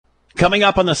Coming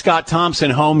up on the Scott Thompson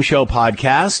Home Show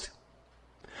podcast,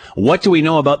 what do we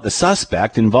know about the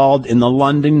suspect involved in the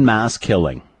London mass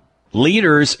killing?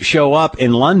 Leaders show up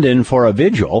in London for a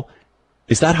vigil.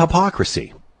 Is that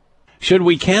hypocrisy? Should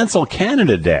we cancel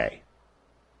Canada Day?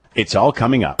 It's all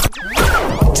coming up.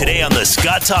 Today on the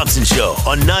Scott Thompson Show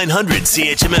on 900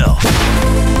 CHML.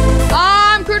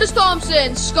 I'm Curtis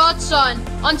Thompson, Scott's son.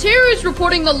 Ontario is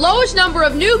reporting the lowest number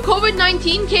of new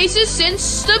COVID-19 cases since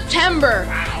September.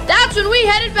 That's when we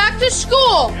headed back to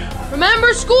school.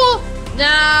 Remember school?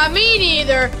 Nah, me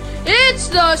neither. It's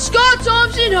the Scott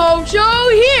Thompson Home Show.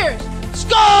 Here's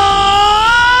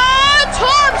Scott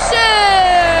Thompson!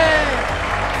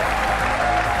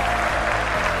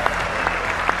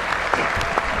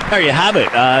 There you have it.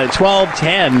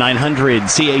 1210 900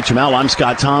 CHML. I'm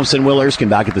Scott Thompson. Will Erskine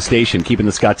back at the station, keeping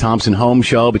the Scott Thompson Home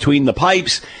Show between the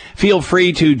pipes. Feel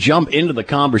free to jump into the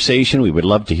conversation. We would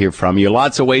love to hear from you.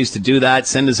 Lots of ways to do that.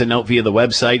 Send us a note via the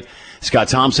website, Scott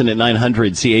Thompson at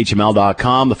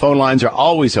 900CHML.com. The phone lines are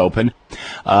always open.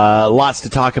 Lots to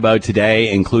talk about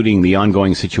today, including the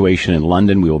ongoing situation in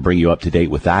London. We will bring you up to date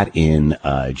with that in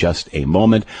just a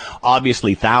moment.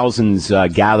 Obviously, thousands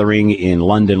gathering in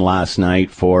London last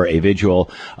night for a vigil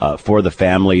for the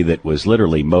family that was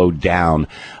literally mowed down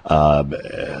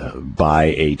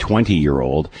by a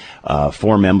 20-year-old.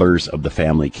 4 members of the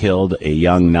family killed, a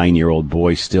young 9-year-old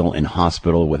boy still in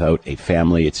hospital without a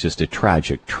family. It's just a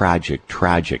tragic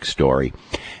story.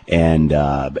 And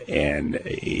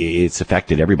it's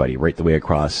affected everybody right the way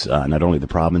across not only the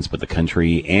province, but the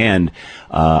country and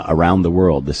around the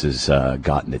world. This has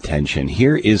gotten attention.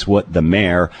 Here is what the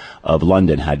mayor of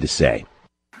London had to say.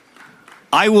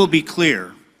 I will be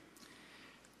clear.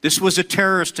 This was a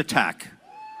terrorist attack.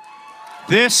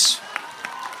 This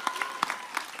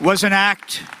was an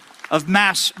act of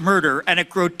mass murder and a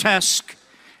grotesque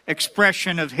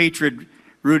expression of hatred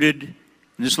rooted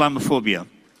in Islamophobia.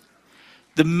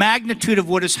 The magnitude of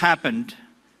what has happened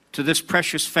to this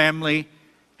precious family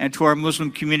and to our Muslim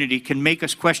community can make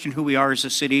us question who we are as a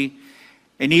city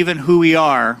and even who we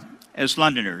are as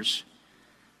Londoners.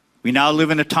 We now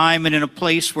live in a time and in a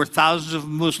place where thousands of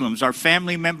Muslims, our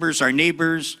family members, our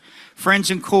neighbors, friends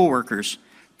and co-workers,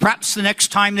 perhaps the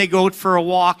next time they go out for a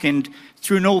walk and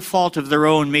through no fault of their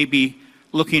own may be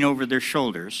looking over their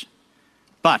shoulders.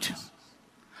 But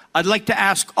I'd like to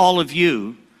ask all of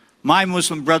you, my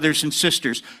Muslim brothers and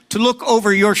sisters, to look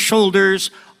over your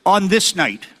shoulders on this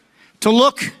night, to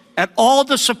look at all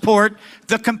the support,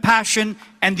 the compassion,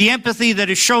 and the empathy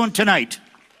that is shown tonight.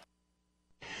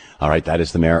 All right, that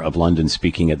is the mayor of London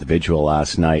speaking at the vigil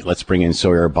last night. Let's bring in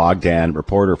Sawyer Bogdan,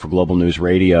 reporter for Global News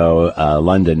Radio,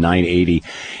 London 980,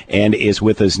 and is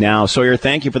with us now. Sawyer,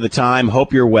 thank you for the time.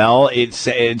 Hope you're well. It's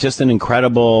just an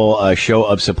incredible show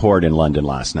of support in London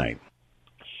last night.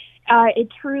 It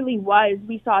truly was.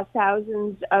 We saw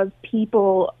thousands of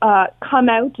people come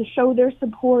out to show their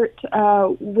support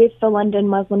with the London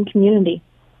Muslim community.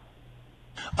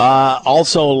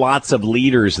 Also, lots of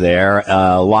leaders there,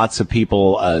 lots of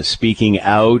people speaking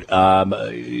out.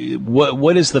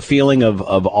 What is the feeling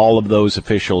of all of those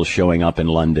officials showing up in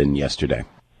London yesterday?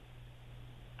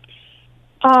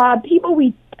 People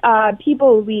we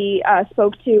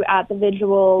spoke to at the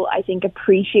vigil, I think,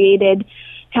 appreciated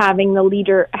having the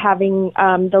leaders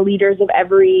of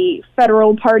every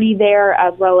federal party there,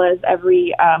 as well as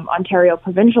every Ontario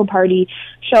provincial party,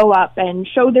 show up and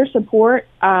show their support.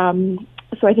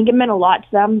 So I think it meant a lot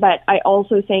to them. But I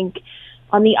also think,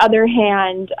 on the other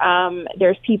hand,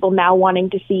 there's people now wanting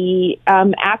to see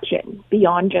action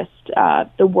beyond just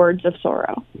the words of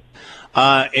sorrow.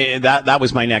 That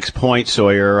was my next point,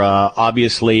 Sawyer.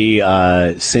 Obviously,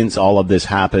 since all of this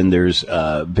happened, there's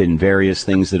been various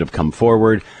things that have come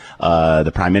forward.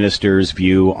 The Prime Minister's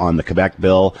view on the Quebec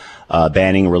bill,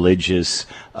 banning religious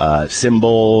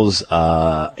symbols,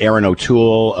 Aaron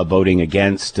O'Toole voting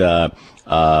against declaring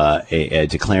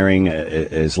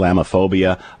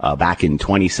Islamophobia back in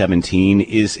 2017.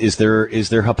 Is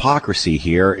there hypocrisy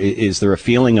here? Is there a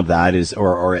feeling of that?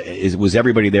 Was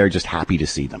everybody there just happy to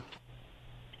see them?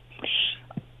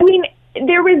 I mean,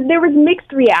 there was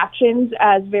mixed reactions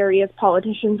as various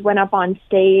politicians went up on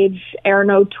stage. Aaron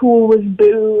O'Toole was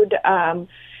booed.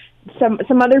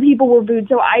 Some other people were booed.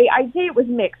 So I'd say it was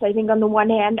mixed. I think on the one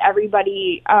hand,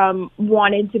 everybody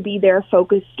wanted to be there,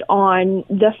 focused on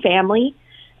the family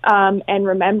and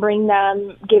remembering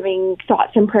them, giving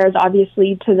thoughts and prayers,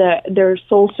 obviously, to their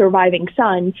sole surviving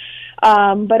son.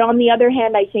 But on the other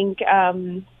hand, I think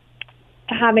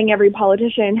having every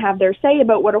politician have their say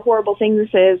about what a horrible thing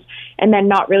this is, and then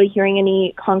not really hearing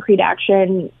any concrete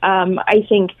action, I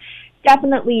think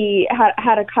definitely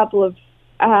had a couple of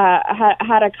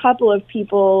had a couple of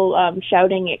people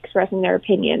shouting, expressing their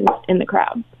opinions in the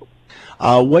crowd.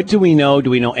 What do we know? Do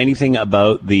we know anything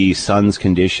about the son's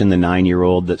condition, the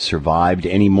 9-year-old that survived?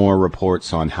 Any more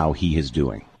reports on how he is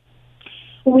doing?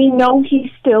 We know he's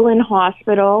still in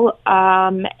hospital,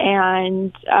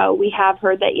 and we have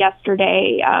heard that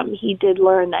yesterday he did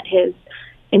learn that his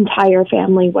entire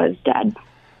family was dead.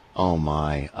 Oh,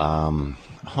 my.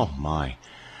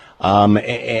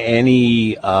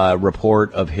 Any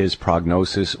report of his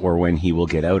prognosis or when he will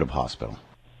get out of hospital?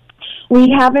 We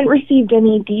haven't received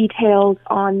any details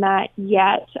on that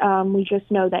yet. We just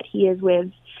know that he is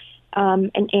with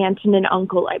an aunt and an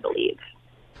uncle, I believe.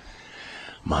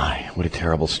 My, what a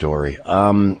terrible story.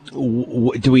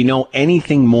 Do we know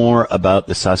anything more about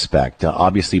the suspect?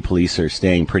 Obviously, police are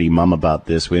staying pretty mum about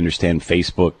this. We understand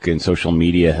Facebook and social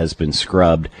media has been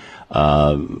scrubbed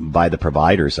by the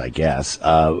providers, I guess.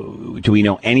 Do we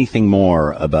know anything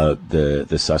more about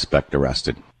the suspect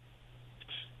arrested?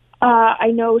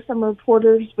 I know some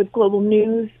reporters with Global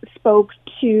News spoke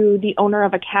to the owner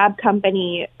of a cab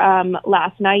company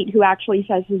last night, who actually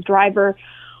says his driver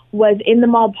was in the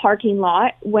mall parking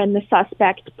lot when the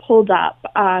suspect pulled up.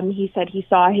 He said he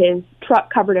saw his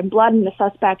truck covered in blood, and the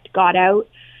suspect got out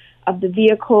of the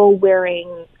vehicle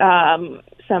wearing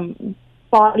some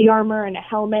body armor and a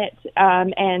helmet,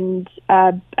 and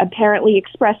apparently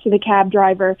expressed to the cab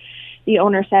driver, the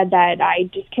owner said that I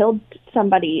just killed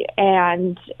somebody,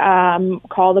 and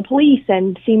call the police,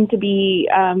 and seemed to be,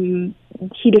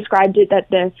 he described it that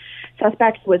the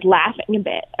suspect was laughing a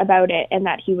bit about it and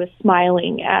that he was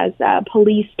smiling as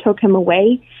police took him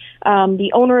away.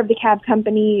 The owner of the cab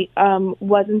company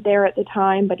wasn't there at the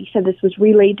time, but he said this was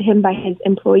relayed to him by his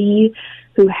employee,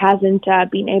 who hasn't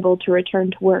been able to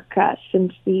return to work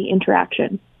since the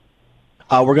interaction.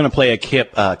 We're going to play a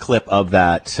clip of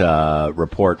that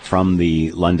report from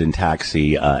the London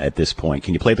taxi at this point.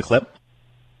 Can you play the clip?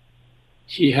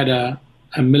 He had a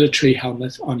military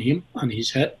helmet on him, on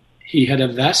his head. He had a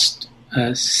vest,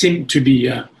 seemed to be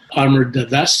a armored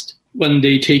vest. When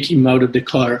they take him out of the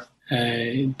car,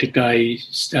 the guy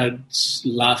starts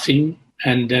laughing,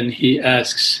 and then he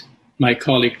asks my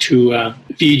colleague to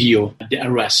video the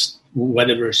arrest,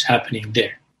 whatever is happening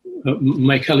there.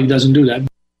 My colleague doesn't do that.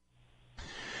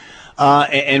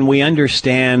 And we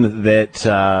understand that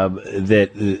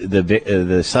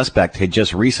the suspect had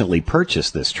just recently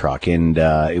purchased this truck, and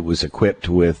it was equipped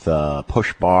with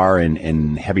push bar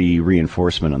and heavy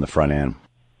reinforcement on the front end.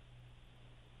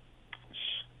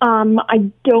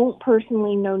 I don't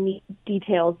personally know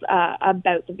details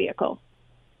about the vehicle.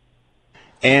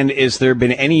 And has there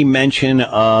been any mention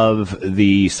of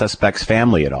the suspect's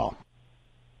family at all?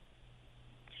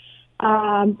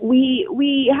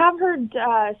 We have heard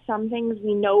some things.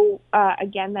 We know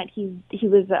again that he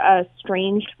was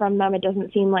estranged from them. It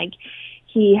doesn't seem like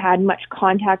he had much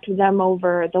contact with them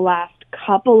over the last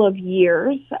couple of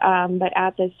years. But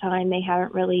at this time, they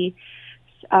haven't really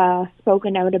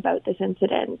spoken out about this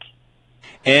incident.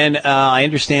 And I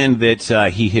understand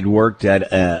that he had worked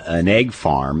at an egg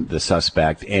farm, the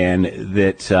suspect, and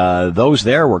that those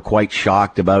there were quite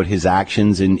shocked about his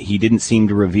actions, and he didn't seem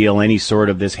to reveal any sort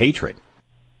of this hatred.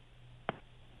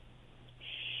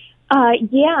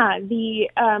 Yeah, the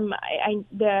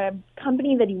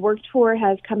company that he worked for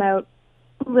has come out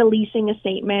releasing a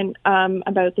statement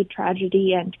about the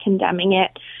tragedy and condemning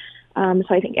it. So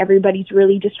I think everybody's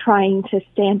really just trying to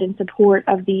stand in support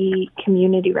of the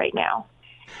community right now.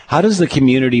 How does the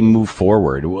community move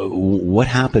forward? What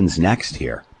happens next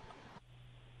here?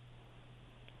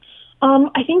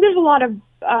 I think there's a lot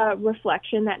of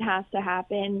reflection that has to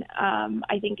happen.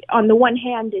 I think on the one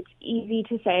hand, it's easy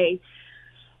to say,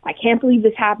 I can't believe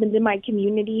this happened in my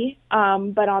community.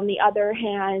 But on the other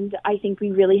hand, I think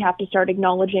we really have to start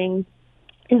acknowledging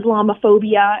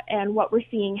Islamophobia and what we're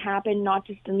seeing happen, not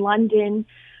just in London,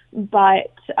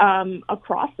 but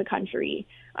across the country,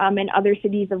 and other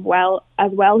cities as well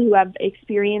who have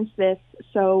experienced this.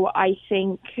 So I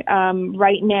think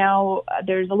right now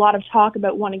there's a lot of talk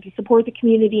about wanting to support the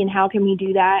community and how can we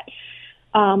do that,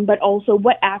 but also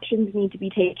what actions need to be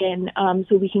taken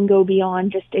so we can go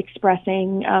beyond just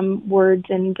expressing words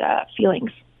and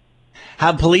feelings.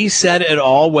 Have police said at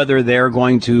all whether they're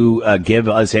going to give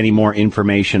us any more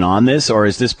information on this, or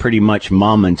is this pretty much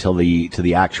mum until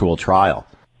the actual trial?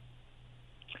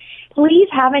 Police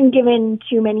haven't given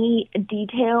too many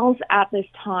details at this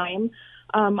time.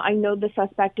 I know the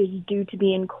suspect is due to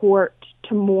be in court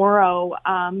tomorrow,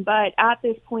 but at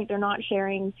this point they're not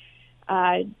sharing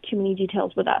too many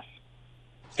details with us.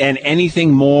 And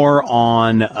anything more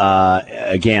on,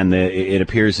 again, it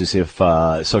appears as if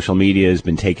social media has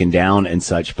been taken down and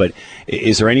such, but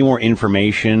is there any more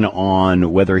information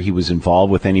on whether he was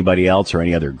involved with anybody else or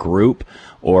any other group,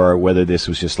 or whether this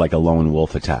was just like a lone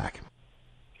wolf attack?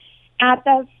 At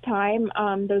this time,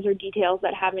 those are details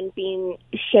that haven't been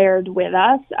shared with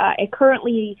us.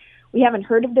 We haven't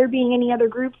heard of there being any other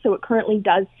groups, so it currently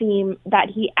does seem that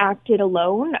he acted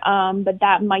alone, but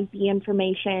that might be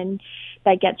information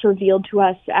that gets revealed to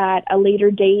us at a later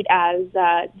date as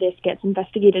this gets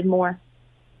investigated more.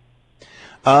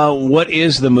 What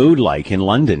is the mood like in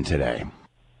London today?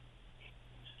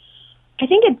 I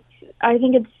think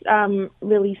it's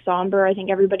really somber. I think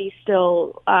everybody's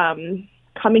still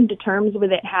coming to terms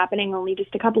with it happening only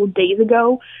just a couple of days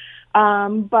ago.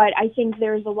 But I think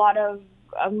there's a lot of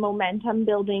momentum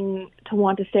building to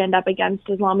want to stand up against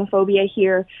Islamophobia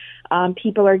here.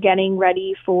 People are getting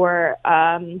ready for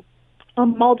a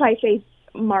multi-faith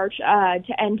march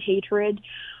to end hatred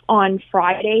on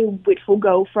Friday, which will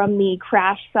go from the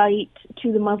crash site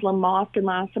to the Muslim mosque and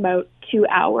last about 2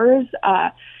 hours.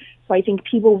 So I think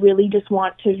people really just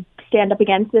want to stand up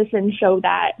against this and show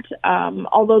that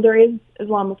although there is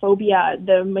Islamophobia,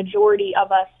 the majority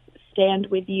of us stand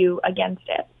with you against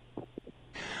it.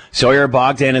 Sawyer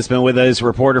Bogdan has been with us,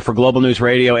 reporter for Global News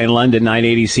Radio in London,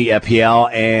 980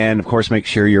 CFPL. And, of course, make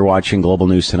sure you're watching Global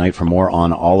News tonight for more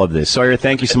on all of this. Sawyer,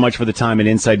 thank you so much for the time and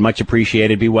insight. Much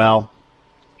appreciated. Be well.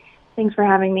 Thanks for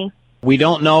having me. We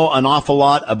don't know an awful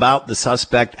lot about the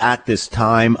suspect at this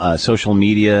time. Social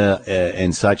media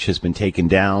and such has been taken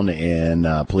down,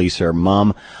 and police are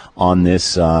mum on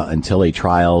this until a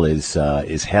trial is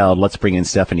held. Let's bring in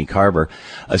Stephanie Carvin.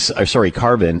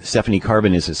 Stephanie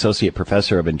Carvin is Associate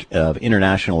Professor of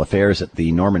International Affairs at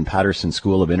the Norman Patterson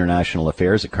School of International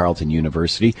Affairs at Carleton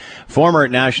University, former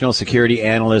National Security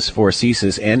Analyst for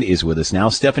CSIS, and is with us now.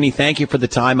 Stephanie, thank you for the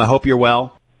time. I hope you're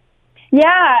well.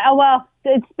 Yeah, well,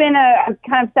 it's been a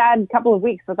kind of sad couple of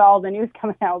weeks with all the news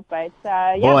coming out, but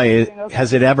yeah. Boy,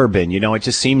 has it ever been. You know, it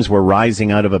just seems we're rising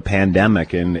out of a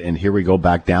pandemic, and here we go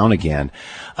back down again.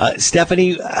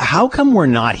 Stephanie, how come we're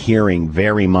not hearing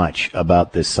very much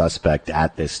about this suspect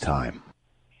at this time?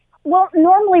 Well,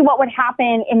 normally what would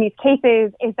happen in these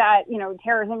cases is that,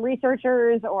 terrorism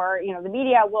researchers or, the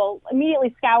media will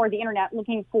immediately scour the internet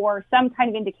looking for some kind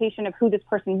of indication of who this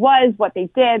person was, what they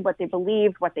did, what they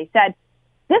believed, what they said.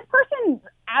 This person,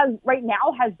 as right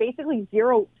now, has basically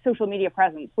zero social media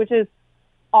presence, which is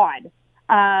odd.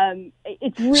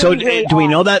 It's really, so really do we odd.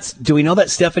 know that? Do we know that,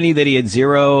 Stephanie, that he had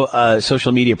zero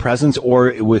social media presence,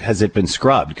 or has it been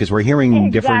scrubbed? Because we're hearing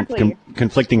different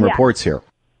conflicting reports here.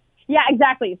 Yeah,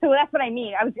 exactly. So that's what I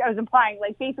mean. I was implying,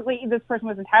 basically this person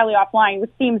was entirely offline,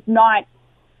 which seems not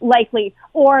likely,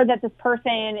 or that this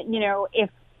person, if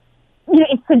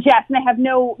it suggests, and I have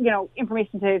no,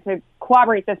 information to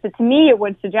corroborate this, but to me it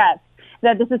would suggest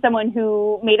that this is someone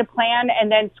who made a plan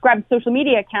and then scrubbed social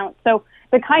media accounts. So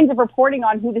the kinds of reporting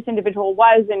on who this individual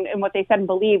was and what they said and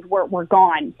believed were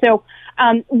gone. So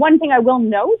one thing I will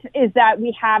note is that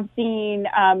we have seen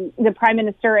the Prime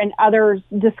Minister and others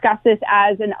discuss this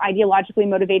as an ideologically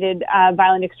motivated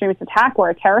violent extremist attack or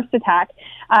a terrorist attack,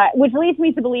 which leads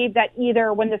me to believe that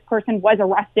either when this person was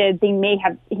arrested, he may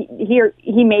have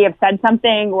said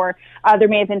something, or there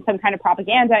may have been some kind of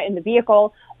propaganda in the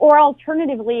vehicle, or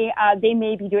alternatively, they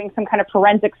may be doing some kind of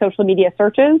forensic social media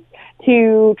searches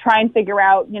to try and figure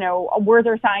out, were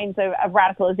there signs of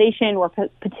radicalization or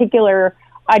particular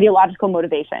ideological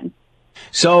motivation.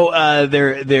 So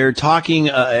they're talking.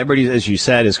 Everybody, as you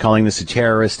said, is calling this a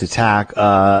terrorist attack.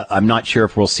 I'm not sure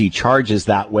if we'll see charges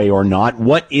that way or not.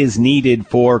 What is needed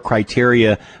for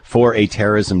criteria for a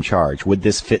terrorism charge? Would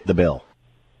this fit the bill?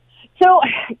 So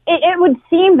it would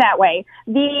seem that way.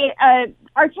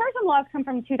 Our terrorism laws come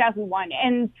from 2001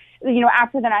 and,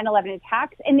 after the 9/11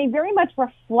 attacks, and they very much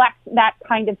reflect that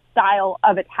kind of style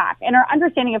of attack. And our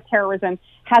understanding of terrorism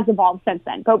has evolved since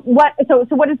then. But what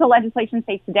does the legislation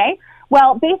say today?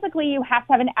 Well, basically you have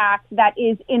to have an act that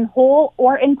is in whole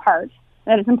or in part.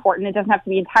 That is important. It doesn't have to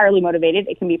be entirely motivated.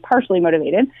 It can be partially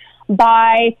motivated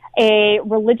by a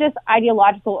religious,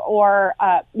 ideological, or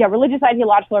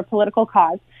political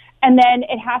cause. And then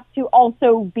it has to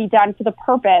also be done for the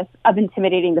purpose of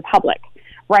intimidating the public,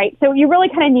 right? So you really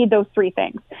kind of need those three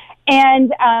things.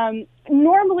 And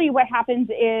normally what happens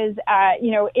is,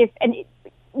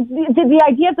 the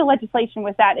idea of the legislation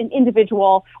was that an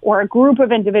individual or a group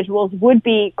of individuals would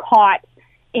be caught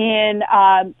in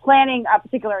planning a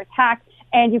particular attack,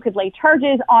 and you could lay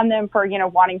charges on them for,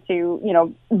 wanting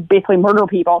to, basically murder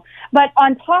people. But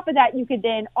on top of that, you could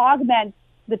then augment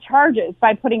the charges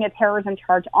by putting a terrorism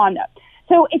charge on them.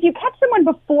 So if you catch someone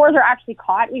before they're actually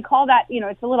caught, we call that,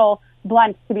 it's a little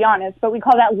blunt to be honest, but we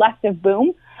call that left of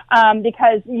boom,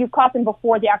 because you've caught them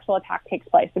before the actual attack takes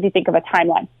place, if you think of a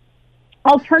timeline.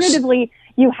 Alternatively,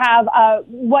 you have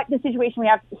what the situation we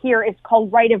have here is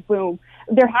called right of boom.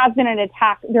 There has been an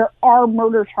attack. There are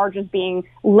murder charges being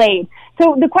laid.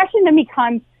 So the question then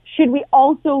becomes, should we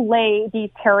also lay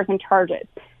these terrorism charges?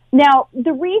 Now,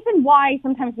 the reason why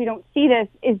sometimes we don't see this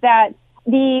is that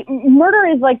the murder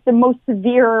is like the most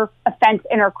severe offense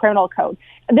in our criminal code.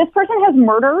 This person has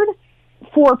murdered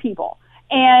 4 people.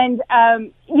 And,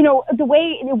 the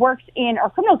way it works in our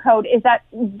criminal code is that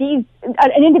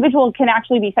an individual can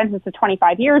actually be sentenced to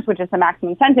 25 years, which is the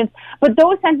maximum sentence, but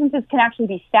those sentences can actually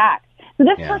be stacked. So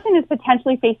this person is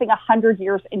potentially facing 100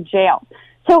 years in jail.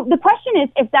 So the question is,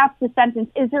 if that's the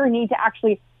sentence, is there a need to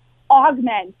actually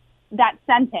augment that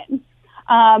sentence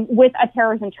with a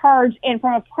terrorism charge? And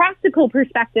from a practical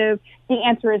perspective, the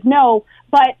answer is no.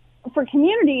 But for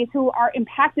communities who are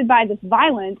impacted by this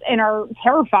violence and are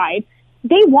terrified,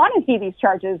 they want to see these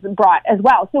charges brought as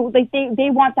well. So they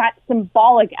want that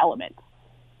symbolic element.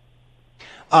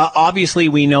 Obviously,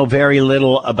 we know very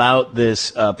little about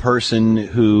this person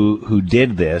who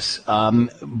did this.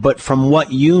 But from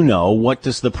what you know, what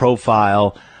does the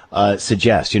profile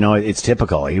suggest? It's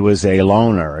typical. He was a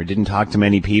loner, didn't talk to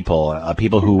many people.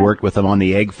 People who worked with him on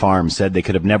the egg farm said they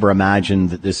could have never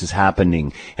imagined that this is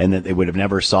happening and that they would have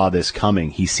never saw this coming.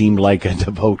 He seemed like a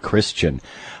devout Christian.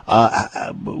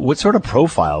 What sort of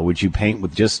profile would you paint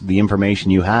with just the information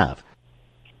you have?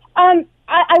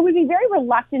 I would be very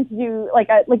reluctant to do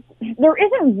there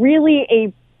isn't really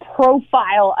a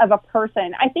profile of a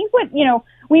person. I think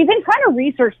we've been trying to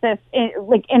research this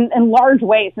in large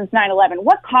ways since 9/11.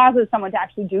 What causes someone to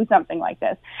actually do something like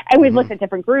this? And we've looked at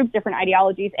different groups, different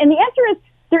ideologies, and the answer is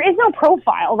there is no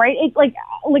profile, right? It's like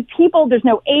people. There's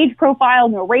no age profile,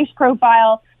 no race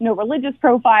profile, no religious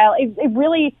profile. It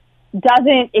really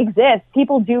doesn't exist.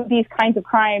 People do these kinds of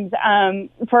crimes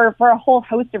for a whole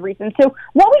host of reasons. So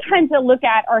what we kind of look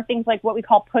at are things like what we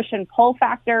call push and pull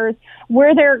factors.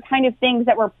 Were there kind of things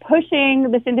that were pushing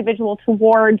this individual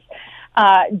towards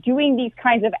doing these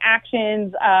kinds of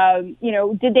actions?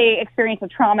 Did they experience a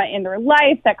trauma in their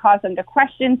life that caused them to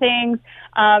question things?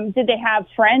 Did they have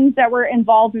friends that were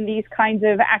involved in these kinds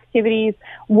of activities?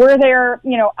 Were there,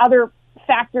 other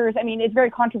factors? I mean, it's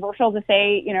very controversial to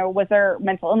say, was there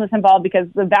mental illness involved, because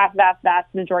the vast, vast,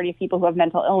 vast majority of people who have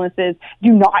mental illnesses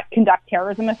do not conduct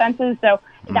terrorism offenses. So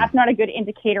that's not a good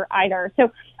indicator either.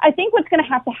 So I think what's going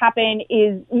to happen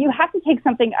is you have to take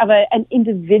something of an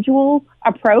individual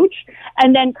approach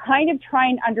and then kind of try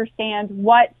and understand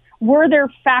what were there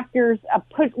factors,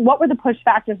 what were the push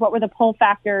factors, what were the pull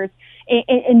factors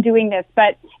in doing this?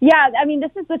 But yeah, I mean, this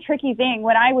is the tricky thing.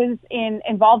 When I was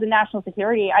involved in national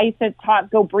security, I used to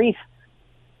go brief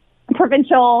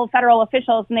provincial, federal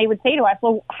officials, and they would say to us,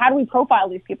 well, how do we profile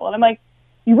these people? And I'm like,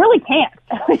 you really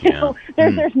can't.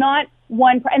 There's not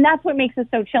one, and that's what makes it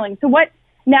so chilling. So what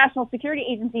national security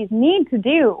agencies need to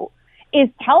do is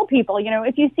tell people,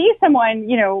 if you see someone,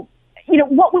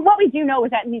 what we do know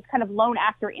is that in these kind of lone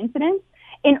actor incidents,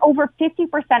 in over 50%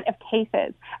 of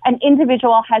cases, an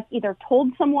individual has either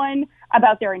told someone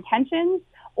about their intentions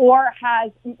or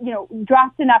has,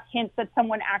 dropped enough hints that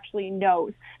someone actually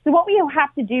knows. So what we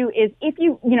have to do is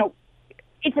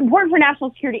it's important for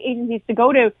national security agencies to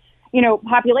go to,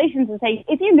 populations and say,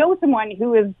 if you know someone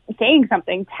who is saying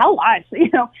something, tell us,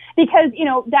 because,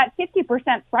 that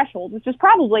 50% threshold, which is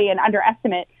probably an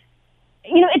underestimate,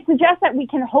 it suggests that we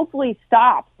can hopefully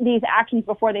stop these actions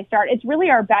before they start. It's really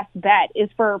our best bet is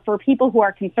for people who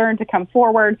are concerned to come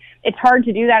forward. It's hard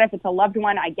to do that if it's a loved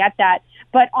one. I get that.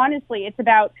 But honestly, it's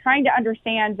about trying to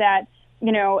understand that,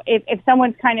 if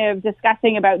someone's kind of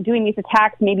discussing about doing these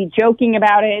attacks, maybe joking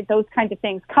about it, those kinds of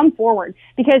things, come forward.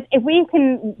 Because if we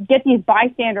can get these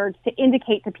bystanders to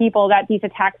indicate to people that these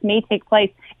attacks may take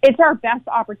place, it's our best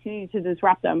opportunity to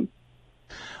disrupt them.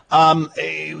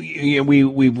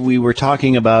 We were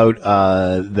talking about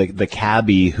the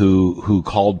cabbie who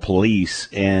called police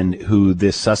and who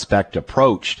this suspect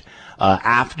approached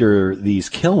after these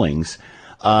killings,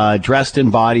 dressed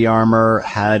in body armor,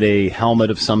 had a helmet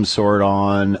of some sort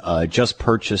on, just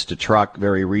purchased a truck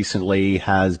very recently,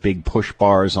 has big push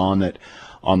bars on it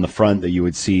on the front that you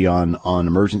would see on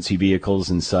emergency vehicles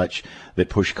and such that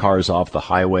push cars off the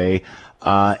highway,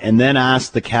 and then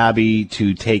asked the cabbie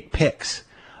to take pics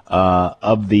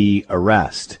of the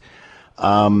arrest.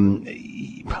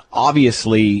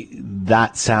 Obviously,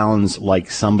 that sounds like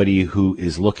somebody who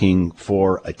is looking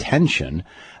for attention.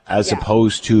 as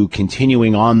opposed to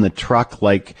continuing on the truck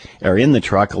in the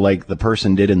truck like the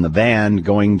person did in the van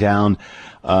going down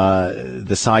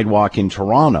the sidewalk in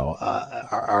Toronto.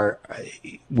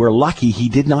 We're lucky he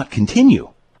did not continue.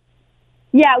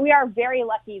 Yeah, we are very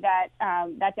lucky that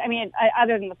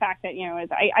other than the fact that,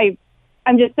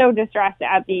 I'm just so distressed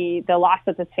at the loss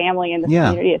that this family and this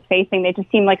community is facing. They just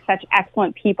seem like such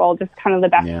excellent people, just kind of the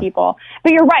best people.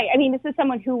 But you're right. I mean, this is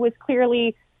someone who was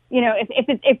clearly,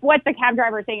 if what the cab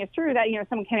driver is saying is true, that,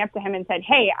 someone came up to him and said,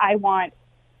 hey, I want,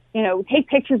 take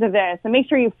pictures of this and make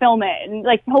sure you film it, and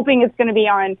like hoping it's going to be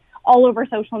on all over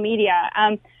social media.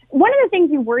 One of the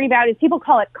things you worry about is people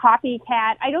call it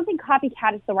copycat. I don't think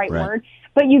copycat is the right word,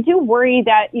 but you do worry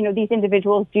that, these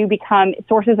individuals do become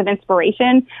sources of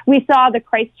inspiration. We saw the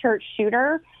Christchurch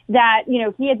shooter that,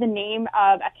 he had the name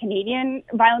of a Canadian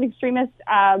violent extremist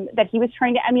that he was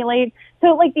trying to emulate.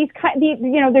 So like there's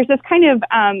this kind of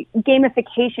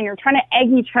gamification. You're trying to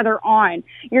egg each other on.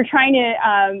 You're trying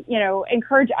to,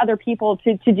 encourage other people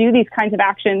to do these kinds of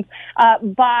actions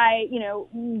by,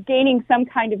 gaining some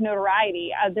kind of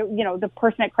notoriety. The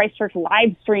person at Christchurch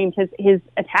live streamed his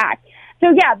attack. So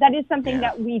yeah, that is something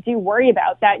that we do worry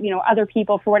about, that, other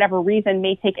people for whatever reason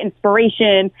may take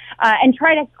inspiration and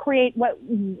try to create what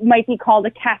might be called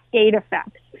a cascade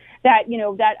effect. That,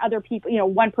 that other people,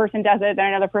 one person does it, then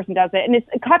another person does it.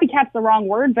 And copycat's the wrong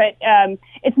word, but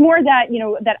it's more that,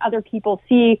 that other people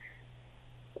see,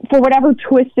 for whatever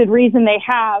twisted reason they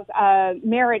have,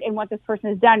 merit in what this person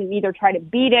has done, and either try to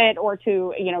beat it or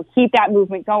to, keep that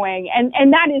movement going.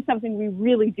 And that is something we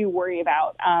really do worry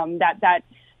about, that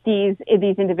these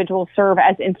individuals serve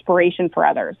as inspiration for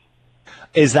others.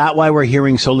 Is that why we're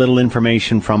hearing so little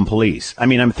information from police? I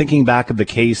mean, I'm thinking back of the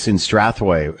case in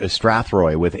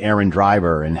Strathroy with Aaron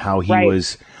Driver and how he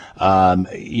was,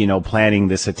 planning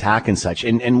this attack and such.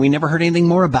 And we never heard anything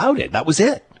more about it. That was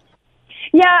it.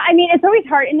 Yeah, I mean, it's always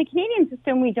hard. In the Canadian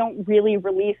system, we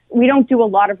don't do a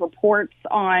lot of reports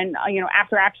on,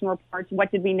 after action reports.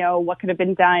 What did we know? What could have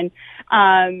been done?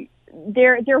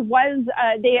 There was,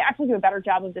 they actually do a better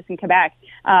job of this in Quebec,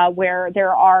 where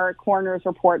there are coroner's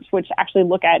reports which actually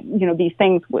look at, these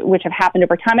things which have happened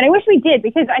over time. And I wish we did,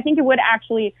 because I think it would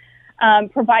actually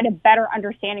provide a better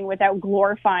understanding without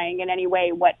glorifying in any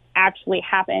way what actually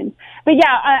happened. But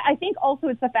yeah, I think also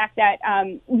it's the fact that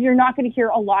you're not going to hear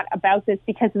a lot about this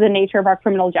because of the nature of our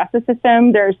criminal justice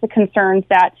system. There's the concerns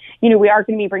that, we are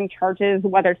going to be bringing charges,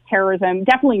 whether it's terrorism,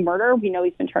 definitely murder. We know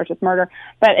he's been charged with murder,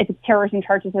 but if it's terrorism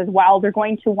charges as well, they're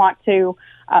going to want to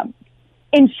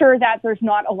ensure that there's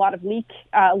not a lot of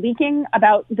leaking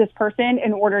about this person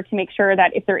in order to make sure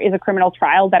that if there is a criminal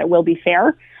trial, that it will be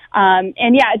fair.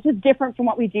 And yeah, it's just different from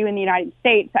what we do in the United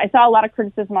States. I saw a lot of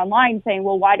criticism online saying,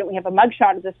 well, why don't we have a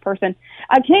mugshot of this person?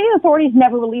 Canadian authorities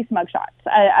never release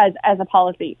mugshots as a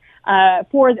policy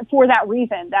for that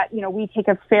reason, that, we take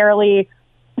a fairly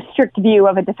strict view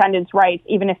of a defendant's rights,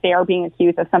 even if they are being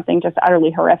accused of something just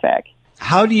utterly horrific.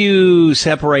 How do you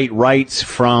separate rights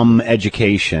from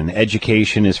education?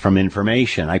 Education is from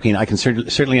information. I mean, I can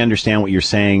certainly understand what you're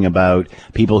saying about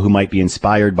people who might be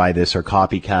inspired by this or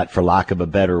copycat, for lack of a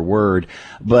better word.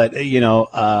 But,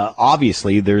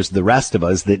 obviously there's the rest of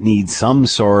us that need some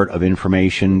sort of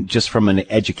information just from an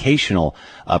educational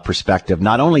perspective,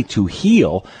 not only to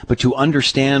heal, but to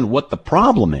understand what the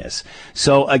problem is.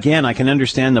 So again, I can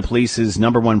understand the police's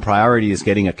number one priority is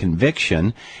getting a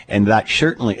conviction, and that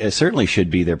certainly should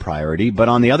be their priority. But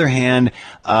on the other hand,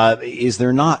 is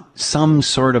there not some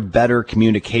sort of better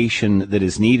communication that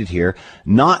is needed here,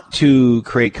 not to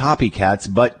create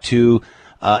copycats, but to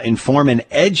inform and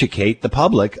educate the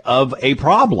public of a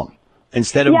problem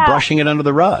instead of brushing it under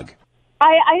the rug?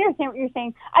 I understand what you're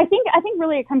saying. I think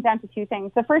really it comes down to two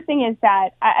things. The first thing is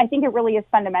that I think it really is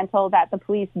fundamental that the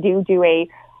police do a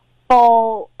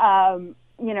full,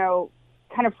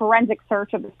 kind of forensic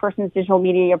search of this person's digital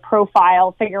media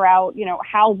profile, figure out,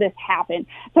 how this happened.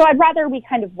 So I'd rather we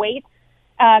kind of wait,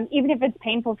 even if it's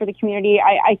painful for the community.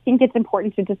 I think it's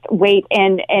important to just wait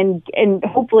and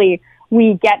hopefully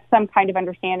we get some kind of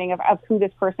understanding of who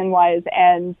this person was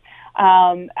and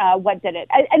what did it.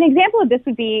 An example of this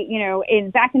would be,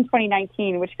 back in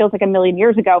 2019, which feels like a million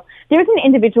years ago, there was an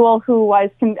individual who was,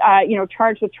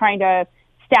 charged with trying to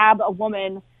stab a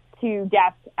woman to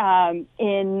death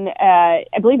in, I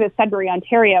believe it was Sudbury,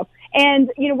 Ontario.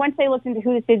 And, once they looked into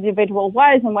who this individual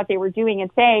was and what they were doing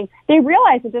and saying, they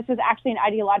realized that this was actually an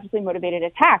ideologically motivated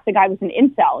attack. The guy was an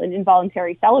incel, an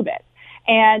involuntary celibate.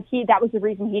 And that was the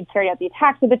reason he'd carried out the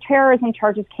attack. So the terrorism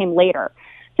charges came later.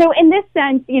 So in this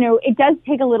sense, it does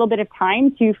take a little bit of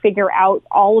time to figure out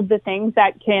all of the things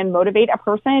that can motivate a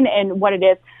person and what it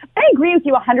is. I agree with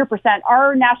you 100%.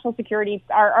 Our national security,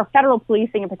 our federal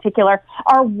policing in particular,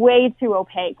 are way too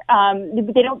opaque.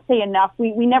 They don't say enough.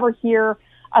 We never hear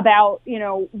about,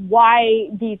 why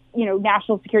these,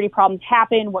 national security problems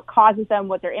happen, what causes them,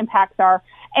 what their impacts are.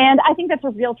 And I think that's a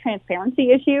real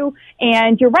transparency issue.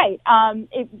 And you're right.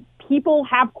 People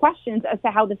have questions as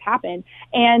to how this happened,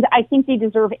 and I think they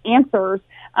deserve answers.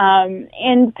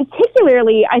 And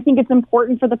particularly, I think it's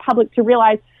important for the public to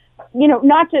realize,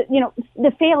 not to,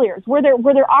 the failures. Were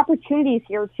there opportunities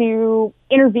here to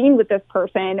intervene with this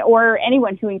person or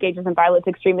anyone who engages in violent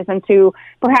extremism to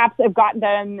perhaps have gotten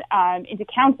them into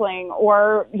counseling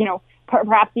or,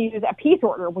 perhaps use a peace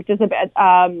order, which is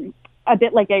a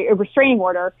bit like a restraining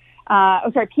order.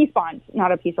 Peace bond,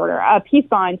 not a peace order, a peace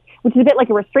bond, which is a bit like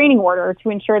a restraining order to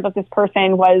ensure that this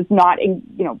person was not,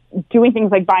 doing things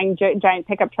like buying giant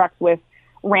pickup trucks with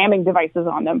ramming devices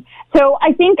on them. So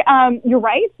I think you're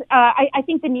right. I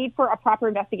think the need for a proper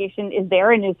investigation is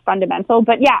there and is fundamental.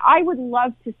 But yeah, I would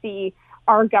love to see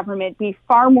our government be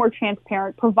far more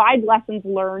transparent, provide lessons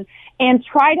learned, and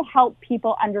try to help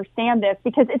people understand this,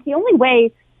 because it's the only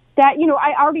way that,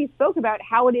 I already spoke about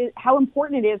how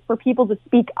important it is for people to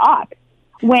speak up.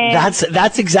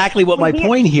 That's exactly what my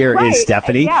point here is,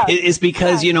 Stephanie, is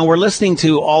because, we're listening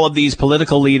to all of these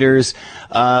political leaders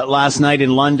last night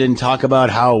in London talk about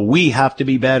how we have to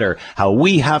be better, how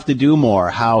we have to do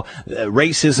more, how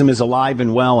racism is alive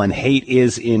and well and hate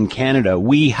is in Canada.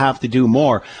 We have to do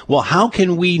more. Well, how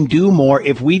can we do more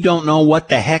if we don't know what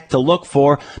the heck to look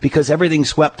for, because everything's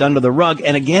swept under the rug?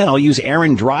 And again, I'll use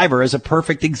Aaron Driver as a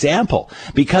perfect example.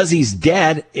 Because he's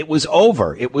dead, it was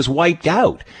over. It was wiped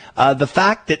out. The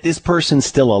fact that this person's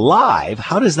still alive,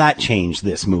 how does that change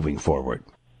this moving forward?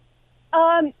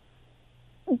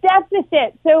 That's just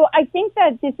it. So I think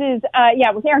that this is,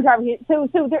 with Aaron Driver.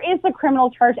 So there is the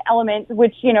criminal charge element,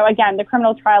 which, again, the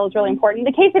criminal trial is really important.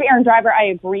 In the case of Aaron Driver, I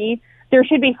agree. There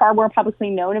should be far more publicly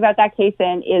known about that case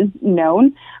than is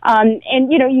known. And,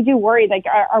 you do worry, like,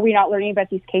 are we not learning about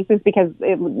these cases because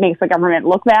it makes the government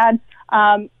look bad?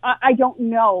 I don't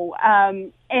know.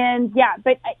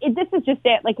 But this is just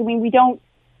it. Like, we don't,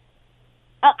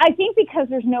 I think because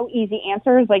there's no easy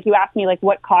answers, like you asked me, like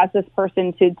what caused this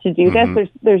person to do this,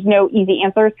 there's no easy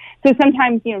answers. So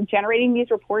sometimes, generating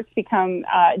these reports become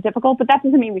difficult, but that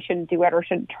doesn't mean we shouldn't do it or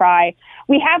shouldn't try.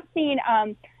 We have seen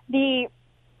the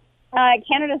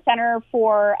Canada Centre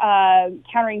for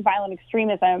Countering Violent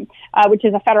Extremism, which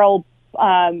is a federal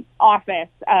office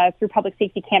through Public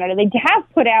Safety Canada. They have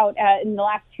put out in the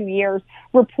last 2 years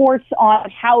reports on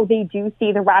how they do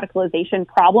see the radicalization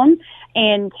problem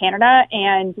in Canada,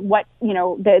 and what,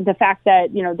 the fact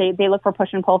that, they look for push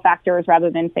and pull factors rather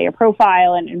than, say, a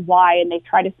profile, and why, and they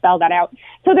try to spell that out.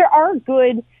 So there are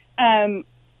good,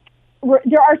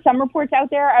 there are some reports out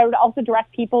there. I would also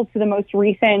direct people to the most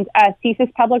recent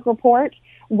CSIS public report,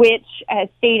 which has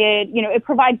stated, it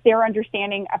provides their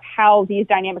understanding of how these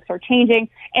dynamics are changing,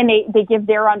 and they give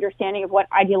their understanding of what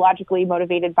ideologically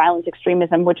motivated violent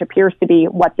extremism, which appears to be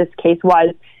what this case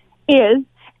is.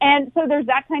 And so there's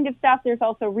that kind of stuff. There's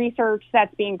also research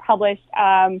that's being published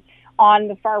on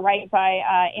the far right by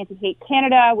Anti-Hate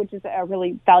Canada, which is a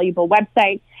really valuable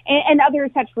website, and other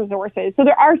such resources. So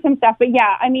there are some stuff, but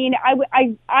yeah,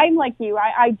 I'm like you.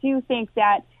 I do think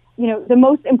that, the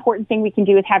most important thing we can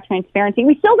do is have transparency.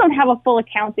 We still don't have a full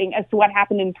accounting as to what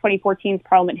happened in 2014's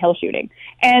Parliament Hill shooting.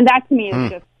 And that to me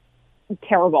is just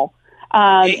terrible.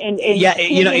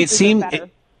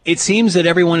 It seems that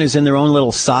everyone is in their own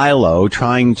little silo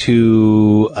trying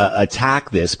to attack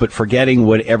this, but forgetting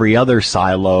what every other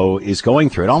silo is going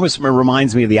through. It almost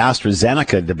reminds me of the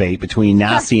AstraZeneca debate between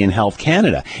NACI and Health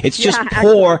Canada. It's just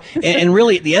poor. And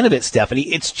really, at the end of it,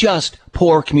 Stephanie, it's just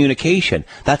poor communication.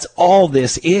 That's all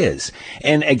this is.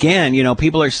 And again,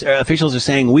 officials are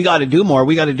saying, we got to do more.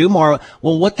 We got to do more.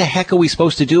 Well, what the heck are we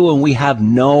supposed to do when we have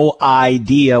no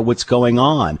idea what's going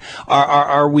on?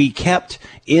 Are we kept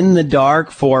in the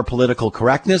dark for political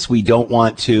correctness? We don't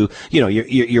want to,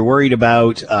 you're worried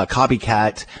about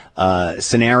copycat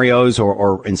scenarios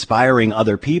or inspiring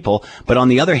other people. But on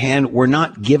the other hand, we're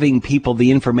not giving people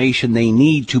the information they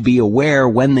need to be aware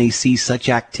when they see such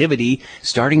activity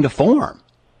starting to form.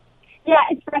 Yeah,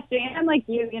 it's frustrating. I'm like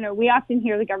you, we often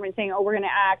hear the government saying, we're going to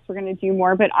act, we're going to do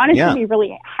more. But honestly, we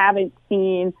really haven't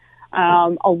seen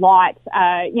a lot.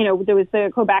 There was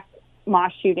the Quebec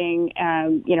mosque shooting,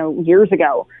 years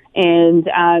ago. And,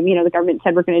 the government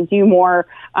said we're going to do more.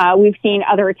 We've seen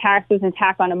other attacks. There was an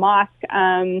attack on a mosque.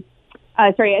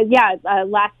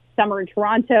 Last summer in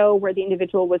Toronto, where the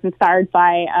individual was inspired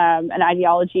by an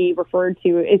ideology referred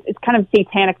to, it's kind of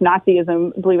satanic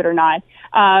Nazism, believe it or not,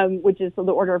 which is the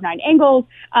Order of Nine Angles.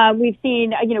 We've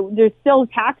seen, there's still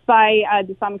attacks by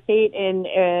the Islamic State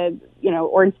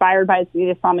or inspired by the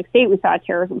Islamic State. We saw a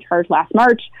terrorism charge last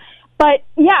March. But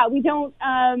yeah, we don't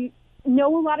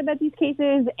know a lot about these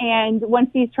cases. And once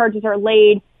these charges are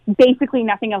laid, basically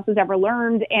nothing else is ever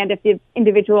learned. And if the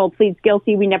individual pleads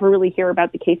guilty, we never really hear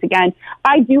about the case again.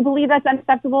 I do believe that's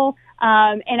unacceptable.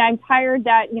 And I'm tired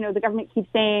that, the government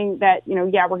keeps saying that,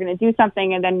 we're going to do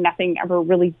something, and then nothing ever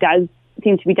really does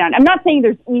seem to be done. I'm not saying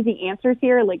there's easy answers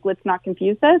here. Like, let's not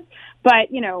confuse this. But,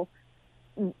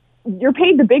 you're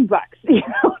paid the big bucks, to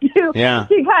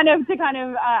kind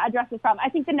of address this problem. I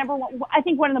think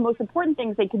one of the most important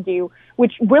things they could do,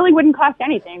 which really wouldn't cost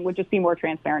anything, would just be more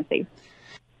transparency.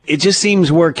 It just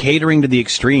seems we're catering to the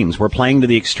extremes. We're playing to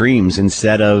the extremes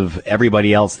instead of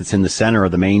everybody else that's in the center of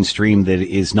the mainstream that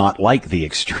is not like the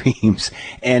extremes.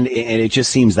 And it just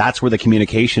seems that's where the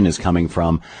communication is coming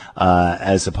from,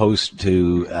 as opposed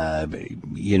to,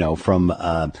 from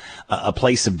a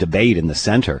place of debate in the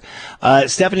center.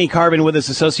 Stephanie Carbon with us,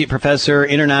 Associate Professor,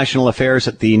 International Affairs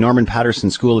at the Norman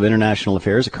Paterson School of International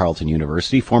Affairs at Carleton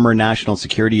University, former National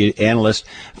Security Analyst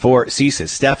for CSIS.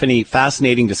 Stephanie,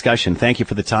 fascinating discussion. Thank you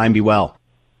for the time. Be well.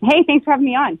 Hey, thanks for having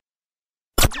me on.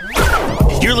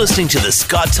 You're listening to the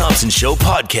Scott Thompson Show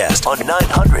podcast on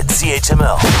 900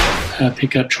 CHML. A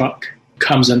pickup truck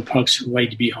comes and parks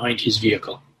right behind his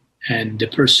vehicle. And the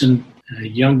person, a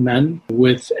young man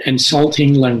with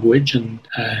insulting language and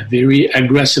a very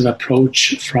aggressive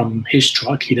approach from his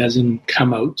truck, he doesn't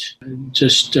come out,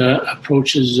 just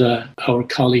approaches our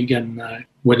colleague and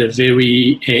with a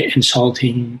very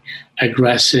insulting,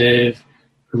 aggressive,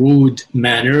 rude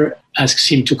manner, asks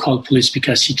him to call police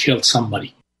because he killed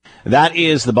somebody. That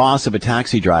is the boss of a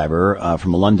taxi driver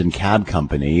from a London cab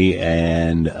company,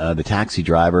 and the taxi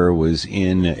driver was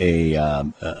in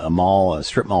a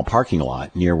strip mall parking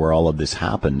lot near where all of this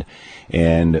happened,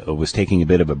 and was taking a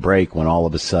bit of a break when all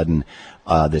of a sudden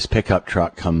this pickup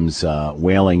truck comes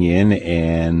wailing in,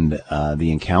 and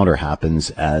the encounter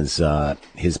happens as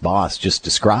his boss just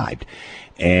described.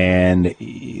 And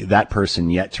that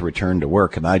person yet to return to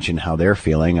work. Imagine how they're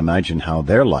feeling. Imagine how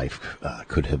their life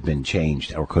could have been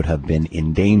changed or could have been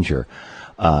in danger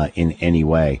in any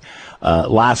way.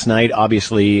 Last night,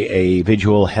 obviously, a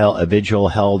vigil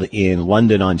held in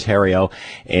London, Ontario,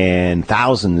 and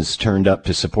thousands turned up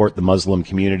to support the Muslim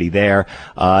community there,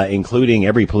 including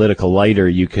every political lighter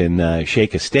you can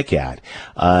shake a stick at.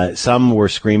 Some were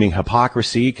screaming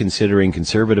hypocrisy, considering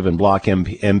Conservative and Bloc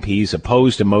MPs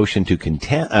opposed a motion to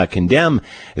condemn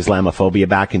Islamophobia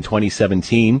back in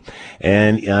 2017,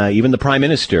 and even the Prime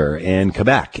Minister in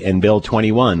Quebec and Bill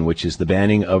 21, which is the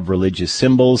banning of religious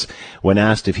symbols. When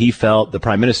asked if the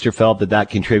Prime Minister felt that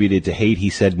contributed to hate, he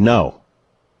said no.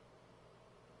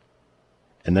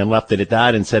 And then left it at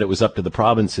that and said it was up to the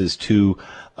provinces to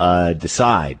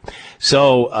decide.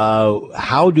 So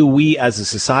how do we as a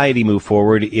society move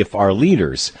forward if our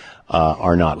leaders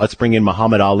are not? Let's bring in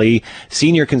Muhammad Ali,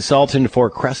 Senior Consultant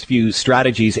for Crestview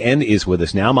Strategies, and is with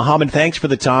us now. Muhammad, thanks for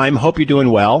the time. Hope you're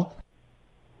doing well.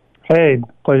 Hey,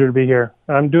 pleasure to be here.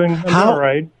 I'm doing all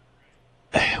right.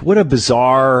 What a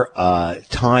bizarre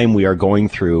time we are going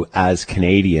through as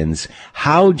Canadians.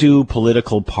 How do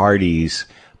political parties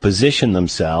position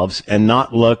themselves and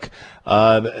not look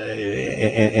like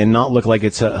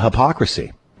it's a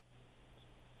hypocrisy?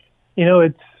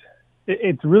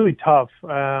 It's really tough.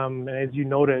 As you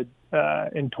noted,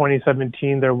 in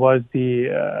 2017 there was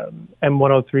the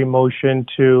M103 motion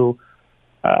to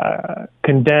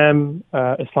condemn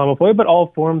Islamophobia, but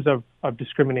all forms of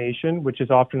discrimination, which is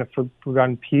often a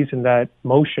forgotten piece in that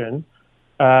motion,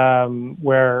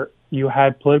 where you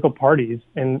had political parties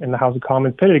in the House of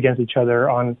Commons pitted against each other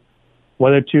on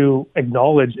whether to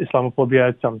acknowledge Islamophobia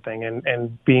as something,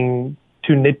 and being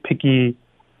too nitpicky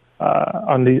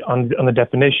on the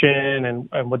definition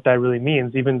and what that really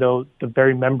means, even though the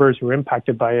very members who are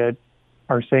impacted by it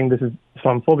are saying this is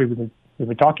Islamophobia. We've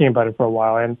been talking about it for a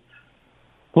while, and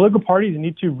political parties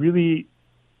need to really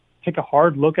take a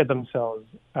hard look at themselves.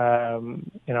 What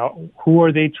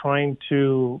are they trying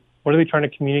to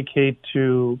communicate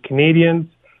to Canadians?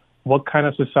 What kind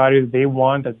of society do they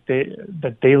want that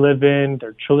they live in,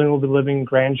 their children will be living,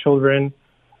 grandchildren?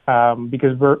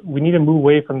 Because we need to move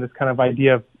away from this kind of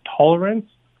idea of tolerance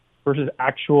versus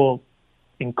actual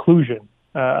inclusion.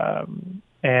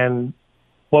 And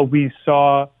what we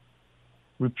saw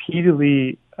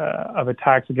repeatedly of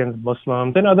attacks against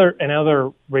Muslims and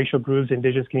other racial groups,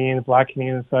 Indigenous Canadians, Black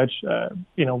Canadians, and such,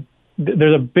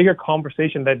 there's a bigger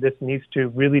conversation that this needs to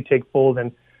really take hold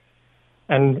and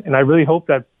And I really hope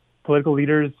that political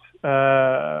leaders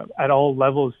at all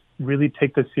levels really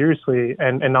take this seriously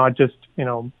and not just,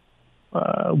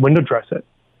 window dress it.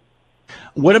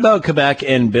 What about Quebec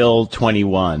and Bill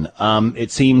 21?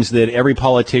 It seems that every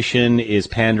politician is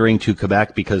pandering to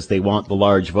Quebec because they want the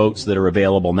large votes that are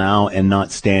available now and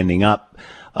not standing up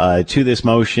to this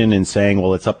motion and saying,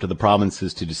 well, it's up to the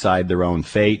provinces to decide their own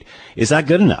fate. Is that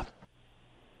good enough?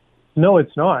 No,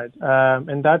 it's not.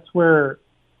 And that's where,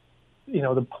 this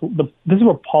is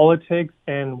where politics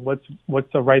and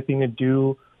what's the right thing to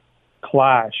do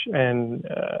clash. And,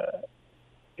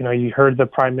 you heard the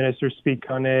Prime Minister speak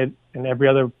on it, and every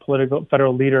other political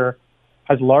federal leader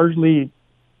has largely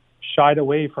shied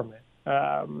away from it.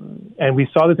 And we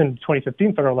saw this in the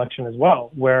 2015 federal election as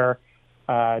well, where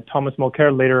Thomas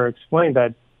Mulcair later explained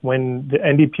that when the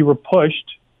NDP were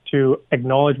pushed to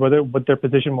acknowledge what their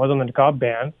position was on the niqab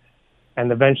ban,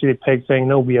 and eventually picked saying,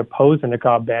 no, we oppose the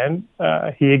niqab ban,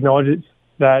 he acknowledges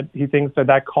that he thinks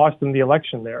that cost him the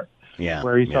election there,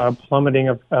 where he saw a plummeting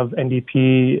of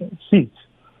NDP seats.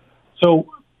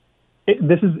 So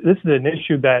this is an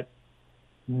issue that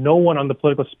no one on the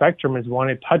political spectrum is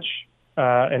wanting to touch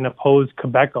and oppose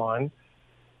Quebec on,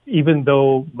 even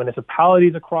though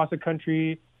municipalities across the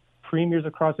country, premiers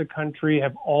across the country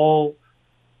have all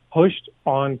pushed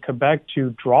on Quebec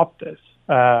to drop this.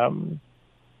 And,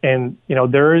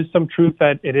 there is some truth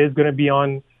that it is going to be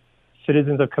on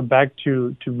citizens of Quebec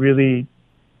to really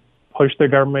push their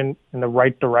government in the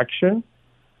right direction.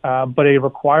 But it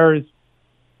requires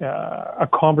a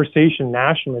conversation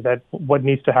nationally that what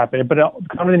needs to happen. But the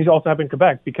conversation needs to also happen in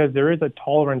Quebec because there is a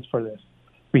tolerance for this.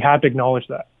 We have to acknowledge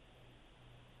that.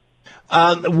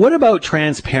 What about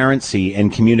transparency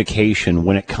and communication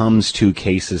when it comes to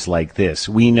cases like this?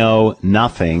 We know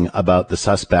nothing about the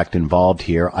suspect involved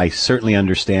here. I certainly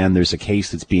understand there's a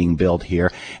case that's being built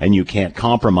here, and you can't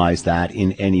compromise that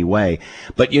in any way.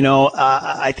 But,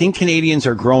 I think Canadians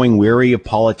are growing weary of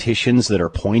politicians that are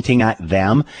pointing at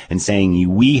them and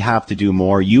saying, we have to do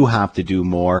more, you have to do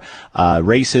more.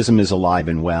 Racism is alive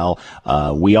and well.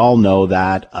 We all know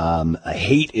that.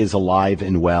 Hate is alive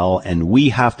and well, and we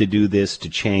have to do this to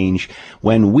change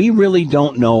when we really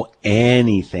don't know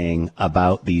anything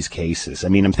about these cases. I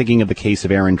mean, I'm thinking of the case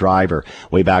of Aaron Driver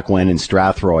way back when in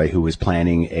Strathroy, who was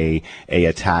planning a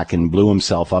attack and blew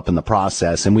himself up in the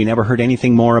process, and we never heard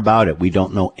anything more about it. We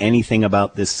don't know anything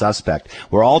about this suspect.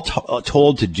 We're all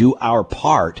told to do our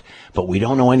part, but we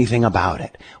don't know anything about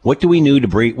it. What do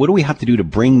we have to do to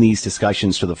bring these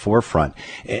discussions to the forefront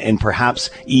and perhaps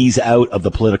ease out of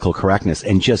the political correctness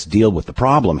and just deal with the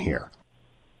problem here?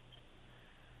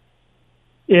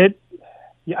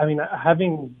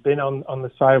 Having been on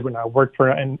the side when I worked for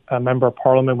a member of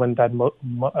parliament when that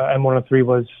M103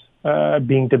 was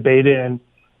being debated and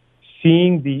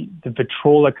seeing the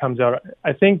vitriol that comes out,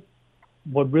 I think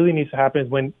what really needs to happen is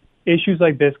when issues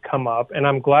like this come up, and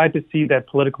I'm glad to see that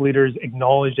political leaders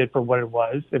acknowledged it for what it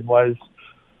was. It was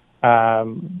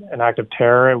an act of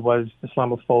terror. It was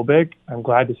Islamophobic. I'm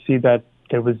glad to see that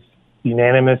there was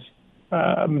unanimous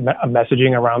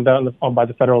messaging around that by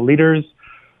the federal leaders.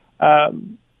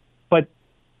 But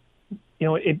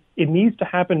it needs to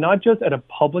happen not just at a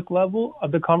public level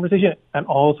of the conversation and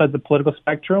all sides of the political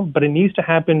spectrum, but it needs to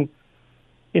happen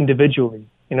individually.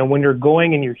 When you're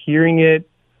going and you're hearing it,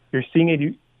 you're seeing it,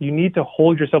 you need to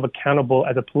hold yourself accountable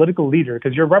as a political leader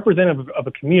because you're representative of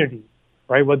a community,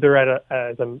 right? Whether at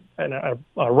a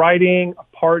riding, a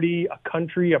party, a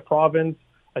country, a province,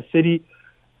 a city,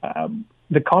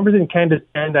 the conversation can't just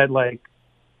end at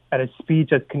a speech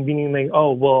that's conveniently,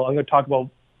 I'm going to talk about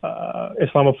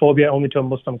Islamophobia only to a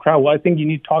Muslim crowd. Well, I think you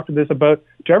need to talk to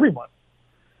everyone,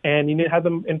 and you need to have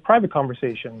them in private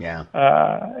conversations. Yeah.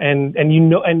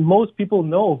 And most people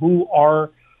know who are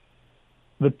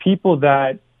the people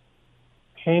that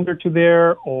pander to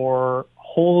their or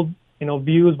hold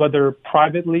views, whether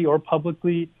privately or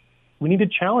publicly. We need to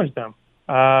challenge them.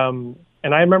 And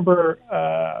I remember,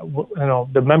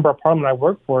 the member of parliament I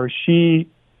worked for, she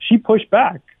pushed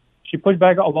back. She pushed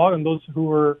back a lot on those who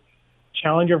were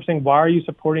challenging her, saying, why are you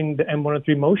supporting the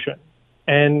M103 motion?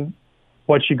 And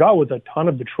what she got was a ton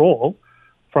of vitriol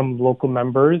from local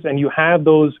members. And you have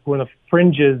those who are in the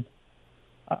fringes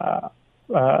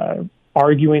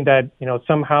arguing that,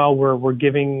 somehow we're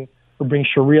bringing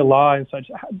Sharia law and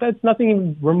such. That's nothing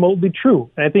even remotely true.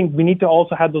 And I think we need to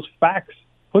also have those facts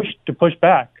push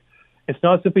back. It's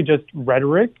not simply just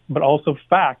rhetoric, but also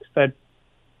facts that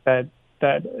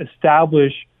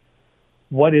establish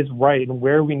what is right and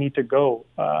where we need to go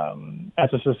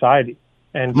as a society.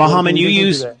 And Mohammed,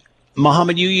 you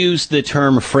Mohammed, you use the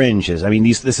term fringes. I mean,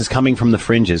 this is coming from the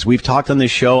fringes. We've talked on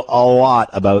this show a lot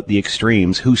about the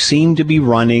extremes who seem to be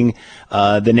running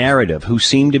the narrative, who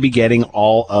seem to be getting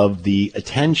all of the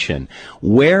attention.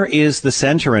 Where is the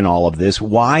center in all of this?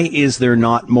 Why is there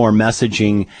not more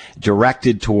messaging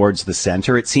directed towards the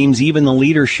center? It seems even the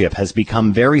leadership has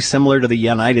become very similar to the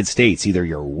United States. Either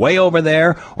you're way over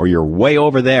there or you're way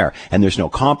over there. And there's no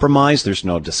compromise. There's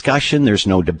no discussion. There's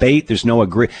no debate. There's no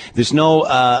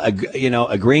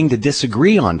agreeing to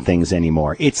disagree on things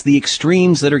anymore. It's the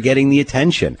extremes that are getting the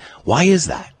attention. Why is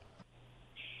that?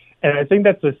 And I think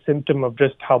that's a symptom of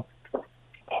just how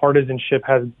partisanship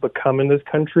has become in this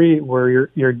country, where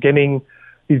you're getting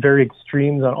these very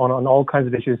extremes on all kinds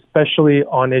of issues, especially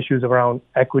on issues around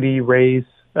equity, race,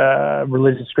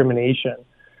 religious discrimination.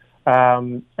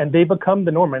 And they become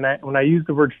the norm. And when I use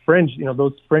the word fringe,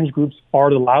 those fringe groups are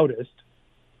the loudest,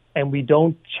 and we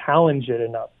don't challenge it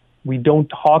enough. We don't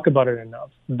talk about it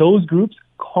enough. Those groups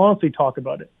constantly talk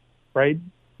about it, right?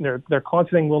 They're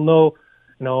constantly saying, well,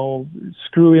 no,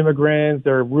 screw immigrants.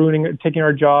 They're taking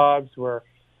our jobs.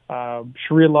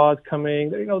 Sharia law is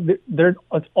coming.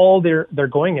 That's all they're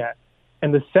going at.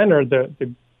 And the center,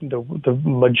 the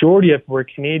majority of where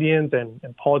Canadians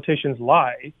and politicians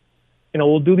lie,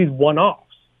 we'll do these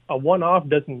one-offs. A one-off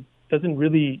doesn't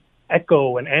really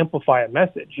echo and amplify a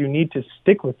message. You need to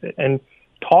stick with it and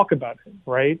talk about it,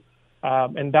 right?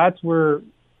 And that's where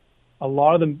a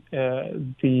lot of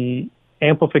the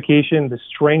amplification, the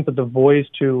strength of the voice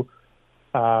to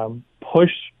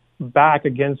push back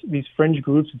against these fringe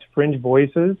groups, its fringe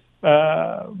voices,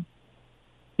 kind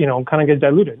of gets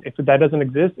diluted. If that doesn't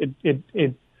exist,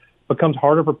 it becomes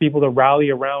harder for people to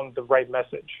rally around the right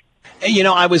message.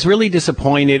 I was really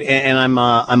disappointed, and I'm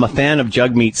a fan of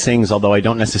Jagmeet Singh's, although I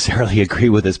don't necessarily agree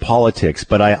with his politics,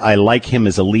 but I like him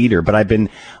as a leader. But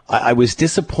I was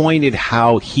disappointed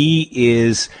how he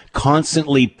is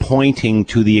constantly pointing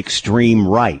to the extreme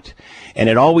right. And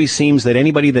it always seems that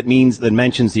anybody that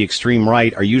mentions the extreme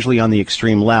right are usually on the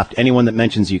extreme left. Anyone that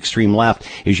mentions the extreme left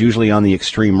is usually on the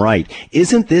extreme right.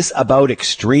 Isn't this about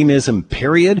extremism,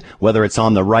 period, whether it's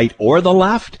on the right or the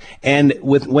left? And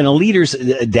when leaders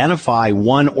identify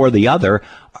one or the other,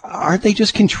 aren't they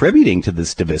just contributing to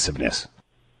this divisiveness?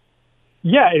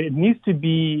 Yeah, it needs to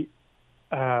be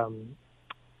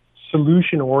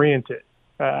solution-oriented.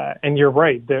 And you're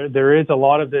right. There is a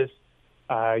lot of this.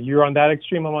 You're on that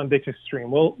extreme, I'm on this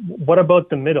extreme. Well, what about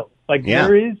the middle?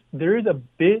 There is a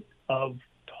bit of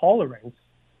tolerance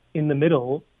in the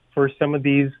middle for some of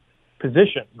these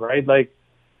positions, right?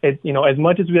 As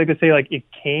much as we like to say, it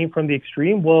came from the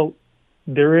extreme, well,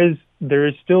 there is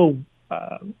still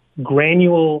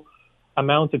granular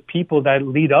amounts of people that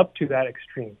lead up to that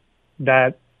extreme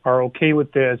that are okay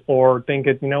with this or think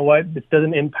this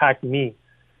doesn't impact me.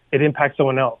 It impacts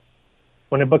someone else.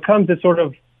 When it becomes this sort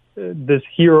of this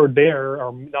here or there,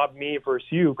 or not me versus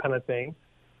you kind of thing,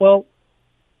 well,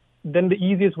 then the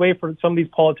easiest way for some of these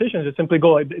politicians is simply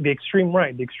go the extreme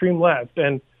right, the extreme left,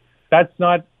 and that's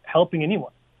not helping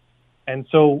anyone. And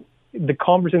so the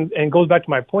conversation, and it goes back to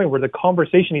my point where the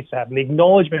conversation needs to happen, the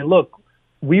acknowledgement, look,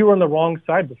 we were on the wrong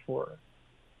side before.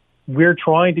 We're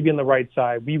trying to be on the right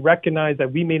side. We recognize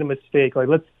that we made a mistake.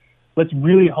 Let's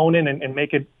really hone in and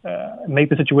make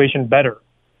the situation better.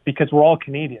 Because we're all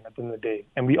Canadian at the end of the day,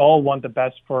 and we all want the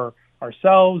best for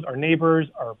ourselves, our neighbors,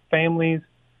 our families.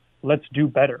 Let's do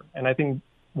better. And I think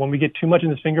when we get too much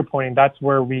in this finger pointing, that's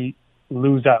where we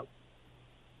lose out.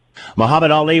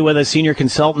 Mohammed Ali with a senior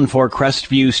consultant for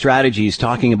Crestview Strategies,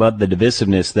 talking about the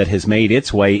divisiveness that has made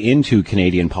its way into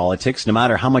Canadian politics, no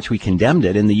matter how much we condemned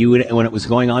it when it was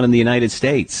going on in the United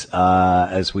States,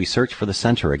 as we search for the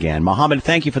center again. Mohammed,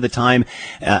 thank you for the time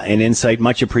and insight.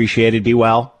 Much appreciated. Be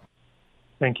well.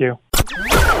 Thank you.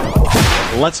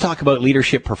 Let's talk about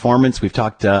leadership performance. We've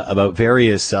talked about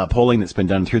various polling that's been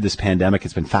done through this pandemic.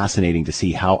 It's been fascinating to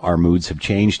see how our moods have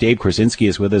changed. Dave Krasinski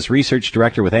is with us, research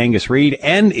director with Angus Reid,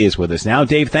 and is with us now.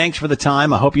 Dave, thanks for the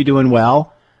time. I hope you're doing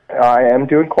well. I am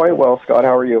doing quite well, Scott.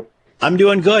 How are you? I'm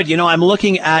doing good. I'm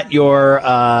looking at your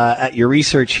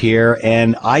research here,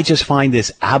 and I just find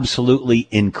this absolutely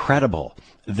incredible.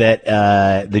 That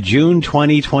the June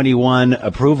 2021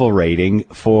 approval rating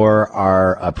for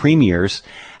our premiers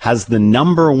has the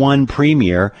number one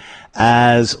premier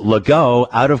as Legault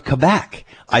out of Quebec.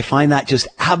 I find that just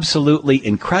absolutely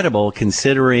incredible,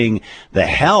 considering the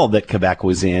hell that Quebec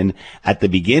was in at the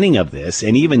beginning of this.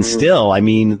 And even still,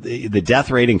 the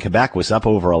death rate in Quebec was up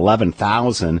over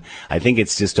 11,000. I think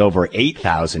it's just over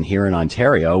 8,000 here in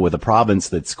Ontario, with a province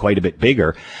that's quite a bit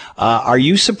bigger. Are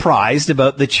you surprised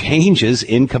about the changes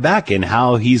in Quebec and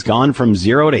how he's gone from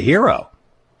zero to hero?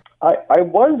 I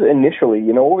was initially.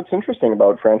 What's interesting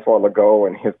about Francois Legault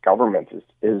and his government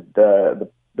is the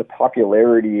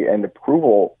popularity and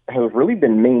approval has really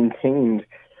been maintained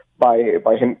by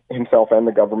himself and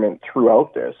the government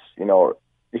throughout this.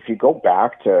 If you go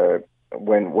back to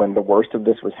when the worst of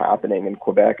this was happening in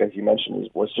Quebec, as you mentioned,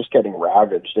 was just getting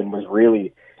ravaged and was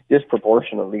really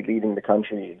disproportionately leading the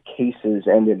country in cases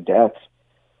and in deaths.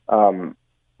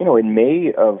 In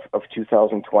May of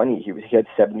 2020, he had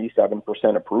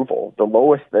 77% approval. The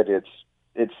lowest that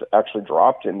it's actually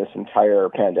dropped in this entire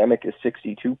pandemic is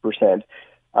 62%.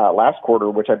 Last quarter,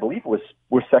 which I believe was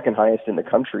second highest in the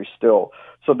country still.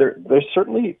 So there's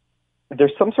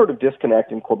some sort of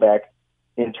disconnect in Quebec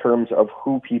in terms of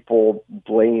who people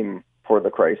blame for the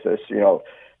crisis.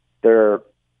 They're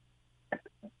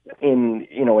in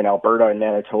Alberta and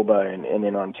Manitoba and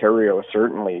in Ontario,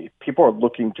 certainly people are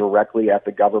looking directly at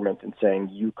the government and saying,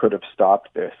 you could have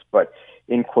stopped this. But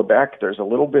in Quebec, there's a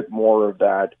little bit more of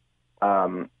that.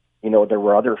 There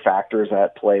were other factors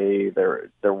at play. There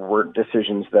weren't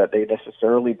decisions that they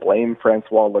necessarily blame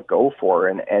Francois Legault for.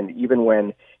 And even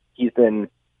when he's been,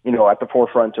 at the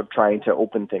forefront of trying to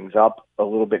open things up a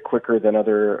little bit quicker than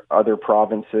other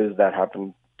provinces, that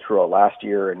happened throughout last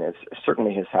year, and it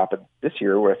certainly has happened this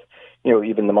year with,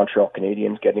 even the Montreal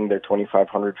Canadiens getting their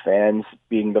 2,500 fans,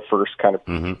 being the first kind of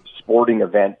sporting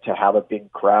event to have a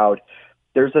big crowd.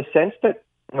 There's a sense that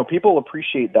people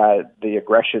appreciate the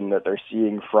aggression that they're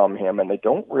seeing from him, and they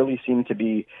don't really seem to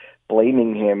be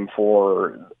blaming him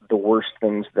for the worst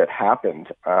things that happened.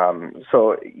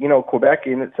 So Quebec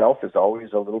in itself is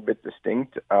always a little bit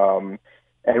distinct.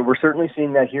 And we're certainly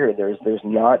seeing that here. There's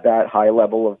not that high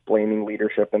level of blaming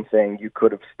leadership and saying you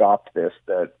could have stopped this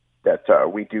that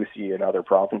we do see in other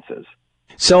provinces.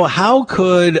 So how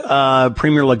could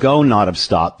Premier Legault not have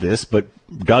stopped this, but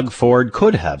Doug Ford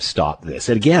could have stopped this?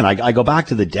 And again, I go back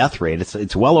to the death rate.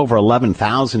 It's well over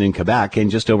 11,000 in Quebec and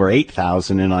just over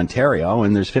 8,000 in Ontario,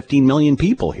 and there's 15 million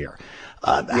people here.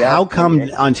 How come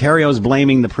Ontario's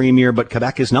blaming the Premier, but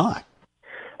Quebec is not?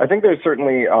 I think there's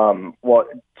certainly,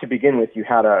 to begin with, you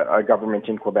had a government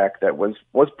in Quebec that was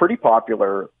pretty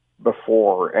popular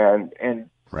before, and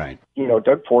right.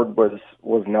 Doug Ford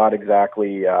was not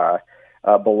exactly a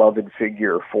beloved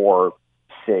figure for,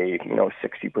 say,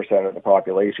 60% of the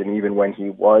population, even when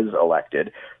he was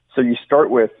elected. So you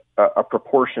start with a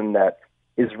proportion that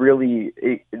is really,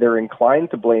 they're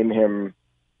inclined to blame him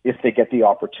if they get the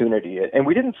opportunity. And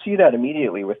we didn't see that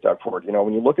immediately with Doug Ford.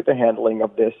 When you look at the handling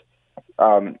of this,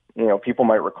 people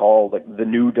might recall the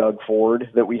new Doug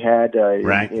Ford that we had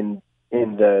in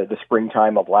the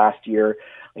springtime of last year.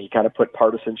 He kind of put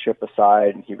partisanship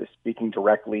aside, and he was speaking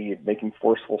directly, making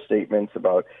forceful statements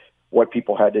about what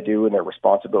people had to do and their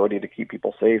responsibility to keep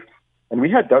people safe. And we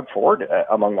had Doug Ford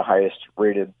among the highest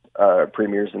rated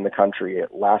premiers in the country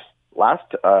last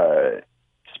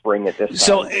spring at this time.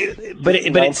 So, but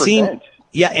it seemed.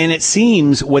 Yeah, and it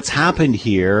seems what's happened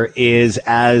here is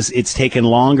as it's taken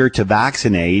longer to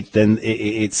vaccinate, then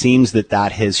it seems that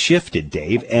has shifted,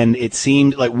 Dave. And it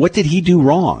seemed like, what did he do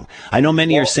wrong? I know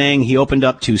many are saying he opened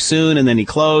up too soon and then he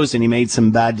closed and he made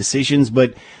some bad decisions,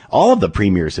 but all of the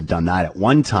premiers have done that at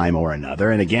one time or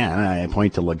another. And again, I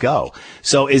point to Legault.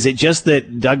 So is it just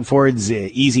that Doug Ford's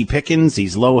easy pickings,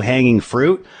 he's low-hanging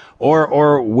fruit?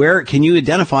 Or where can you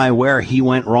identify where he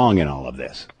went wrong in all of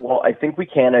this? Well, I think we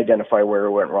can identify where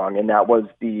it went wrong, and that was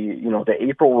the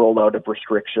April rollout of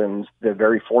restrictions, the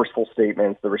very forceful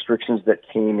statements, the restrictions that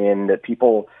came in that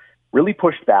people really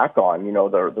pushed back on.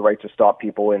 The right to stop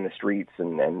people in the streets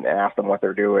and ask them what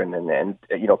they're doing, and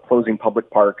closing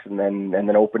public parks and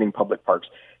then opening public parks.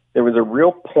 There was a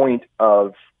real point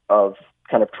of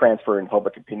kind of transfer in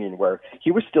public opinion where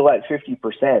he was still at 50%.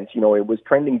 It was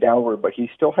trending downward, but he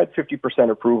still had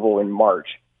 50% approval in March.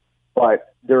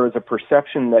 But there is a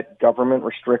perception that government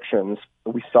restrictions,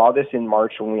 we saw this in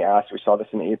March when we asked, we saw this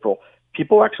in April,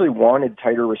 people actually wanted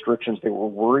tighter restrictions. They were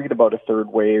worried about a third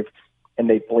wave, and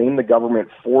they blamed the government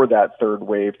for that third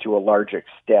wave to a large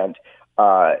extent.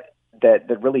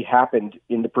 That really happened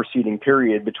in the preceding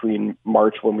period between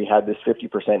March when we had this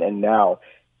 50% and now.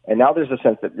 And now there's a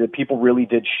sense that people really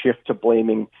did shift to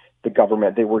blaming the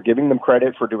government. They were giving them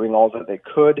credit for doing all that they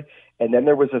could. And then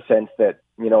there was a sense that,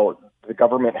 the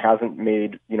government hasn't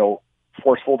made,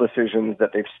 forceful decisions that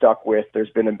they've stuck with.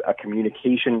 There's been a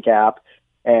communication gap.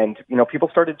 And, people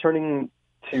started turning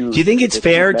to... Do you think it's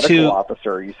fair to...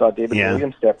 officer. You saw David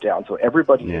Williams step down. So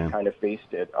everybody has kind of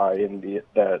faced it in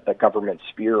the government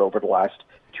sphere over the last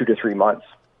 2 to 3 months.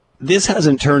 this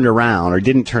hasn't turned around or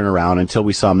didn't turn around until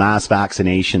we saw mass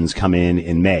vaccinations come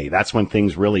in May. That's when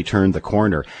things really turned the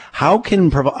corner. How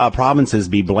can provinces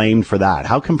be blamed for that?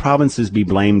 How can provinces be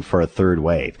blamed for a third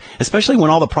wave, especially when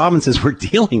all the provinces were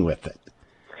dealing with it?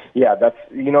 Yeah, that's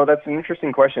an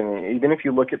interesting question. Even if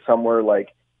you look at somewhere like,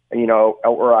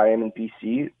 out where I am in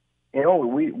BC,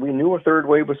 we knew a third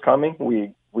wave was coming.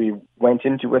 We went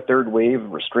into a third wave.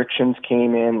 Restrictions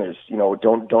came in. There's,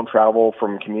 don't travel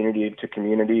from community to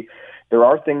community. There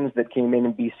are things that came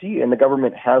in BC, and the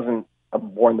government hasn't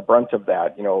borne the brunt of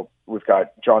that. We've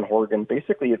got John Horgan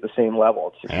basically at the same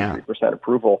level, 63%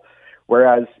 approval.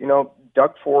 Whereas,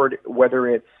 Doug Ford, whether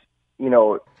it's,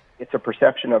 it's a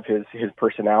perception of his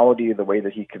personality, the way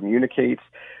that he communicates,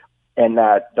 and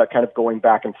that kind of going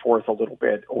back and forth a little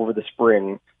bit over the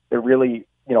spring, that really,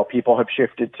 people have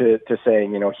shifted to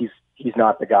saying, he's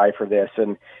not the guy for this.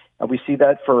 And we see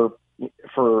that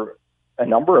for a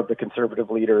number of the Conservative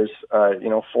leaders.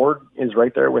 Ford is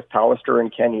right there with Pallister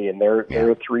and Kenney, and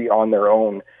they're three on their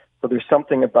own. So there's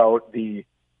something about the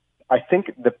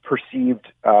perceived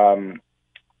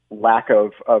lack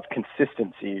of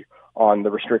consistency on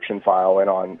the restriction file and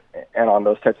on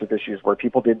those types of issues where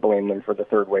people did blame them for the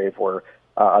third wave, where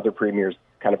other premiers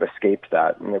kind of escaped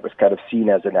that, and it was kind of seen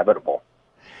as inevitable.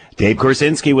 Dave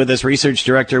Korsinski with us, research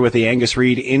director with the Angus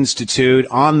Reid Institute,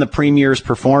 on the Premier's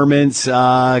performance.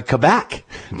 Quebec,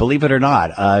 believe it or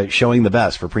not, showing the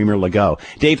best for Premier Legault.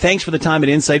 Dave, thanks for the time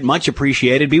and insight. Much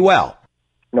appreciated. Be well.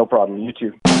 No problem. You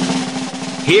too.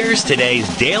 Here's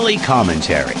today's daily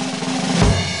commentary.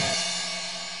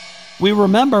 We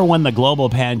remember when the global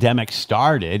pandemic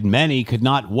started, many could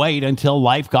not wait until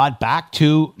life got back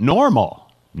to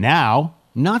normal. Now,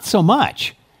 not so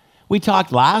much. We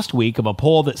talked last week of a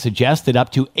poll that suggested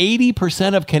up to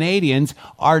 80% of Canadians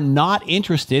are not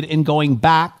interested in going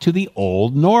back to the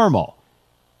old normal.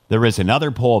 There is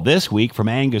another poll this week from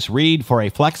Angus Reid for a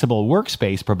flexible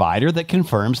workspace provider that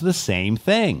confirms the same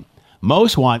thing.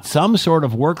 Most want some sort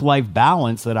of work-life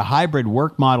balance that a hybrid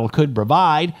work model could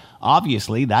provide.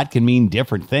 Obviously, that can mean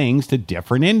different things to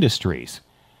different industries.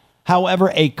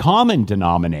 However, a common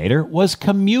denominator was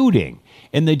commuting.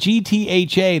 In the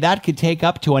GTHA, that could take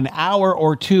up to an hour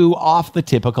or two off the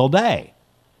typical day.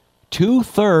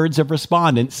 2/3 of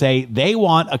respondents say they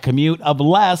want a commute of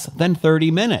less than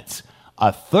 30 minutes.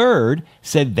 A third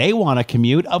said they want a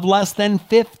commute of less than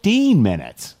 15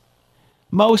 minutes.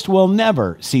 Most will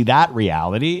never see that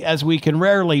reality, as we can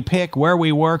rarely pick where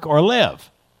we work or live.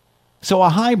 So a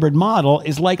hybrid model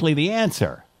is likely the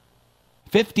answer.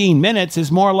 15 minutes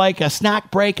is more like a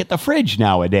snack break at the fridge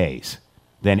nowadays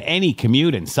than any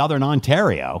commute in Southern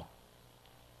Ontario.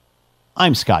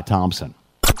 I'm Scott Thompson.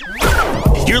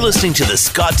 You're listening to the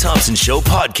Scott Thompson Show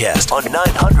podcast on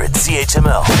 900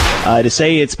 CHML. To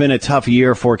say it's been a tough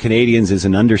year for Canadians is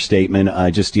an understatement.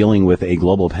 Just dealing with a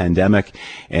global pandemic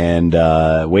and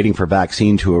waiting for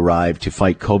vaccine to arrive to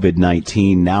fight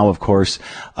COVID-19. Now, of course,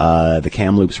 the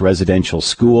Kamloops Residential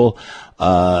School.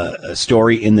 A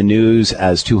story in the news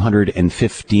as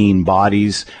 215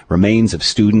 bodies, remains of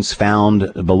students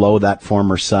found below that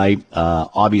former site.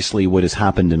 Obviously, what has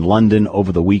happened in London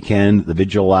over the weekend, the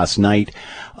vigil last night,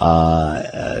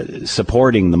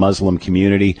 supporting the Muslim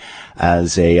community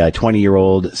as a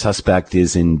 20-year-old suspect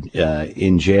is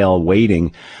in jail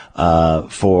waiting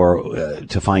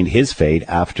to find his fate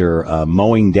after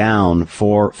mowing down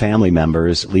 4 family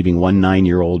members, leaving one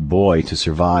 9-year-old boy to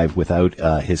survive without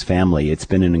his family. It's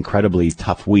been an incredibly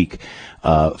tough week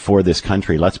for this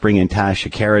country. Let's bring in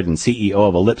Tasha Karadan, CEO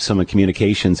of Ellipsum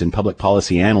Communications and public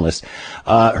policy analyst.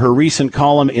 Her recent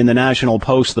column in the National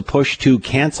Post, The Push to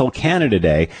Cancel Canada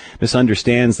Day,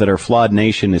 misunderstands that our flawed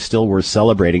nation is still worth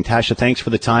celebrating. Tasha, thanks for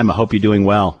the time. I hope you're doing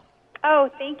well. Oh,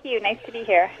 thank you. Nice to be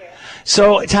here.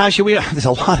 So, Tasha, there's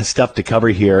a lot of stuff to cover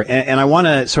here, and I want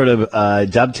to sort of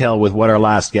dovetail with what our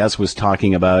last guest was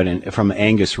talking about, and from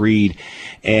Angus Reid.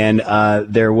 And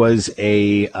there was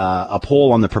a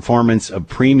poll on the performance of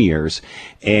premiers,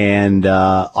 and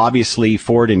obviously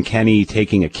Ford and Kenney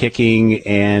taking a kicking,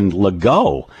 and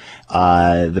Legault,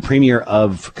 the Premier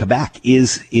of Quebec,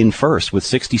 is in first with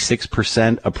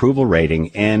 66% approval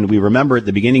rating. And we remember at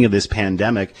the beginning of this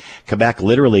pandemic, Quebec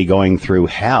literally going through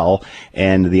hell,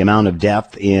 and the amount of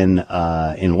death in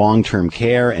long-term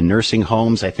care and nursing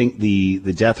homes. I think the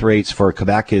death rates for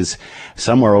Quebec is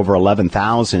somewhere over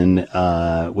 11,000,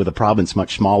 with a province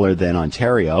much smaller than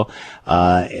Ontario,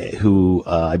 who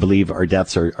I believe our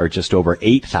deaths are just over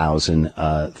 8,000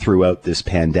 throughout this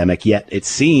pandemic. Yet it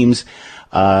seems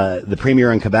the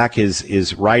premier in Quebec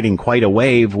is riding quite a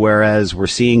wave, whereas we're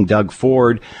seeing Doug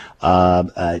Ford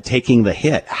taking the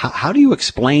hit. How do you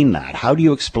explain that? How do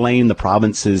you explain the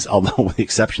provinces, although with the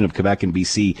exception of Quebec and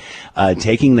BC,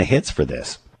 taking the hits for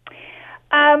this?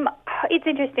 It's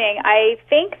interesting. I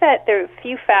think that there are a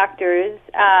few factors,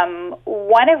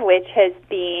 one of which has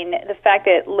been the fact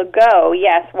that Legault,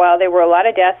 yes, while there were a lot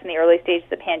of deaths in the early stages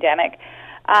of the pandemic,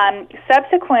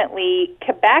 subsequently,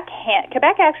 Quebec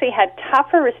actually had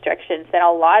tougher restrictions than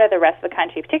a lot of the rest of the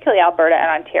country, particularly Alberta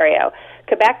and Ontario.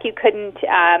 Quebec, you couldn't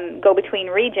go between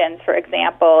regions, for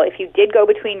example. If you did go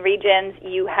between regions,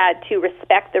 you had to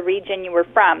respect the region you were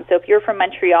from. So if you're from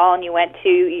Montreal and you went to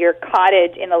your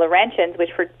cottage in the Laurentians,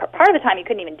 which for part of the time you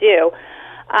couldn't even do,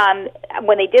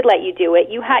 when they did let you do it,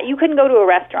 you couldn't go to a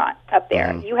restaurant up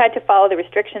there. You had to follow the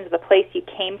restrictions of the place you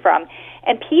came from.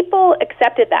 And people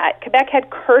accepted that. Quebec had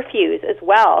curfews as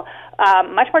well,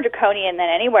 much more draconian than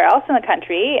anywhere else in the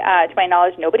country. To my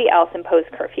knowledge, nobody else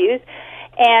imposed curfews.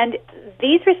 And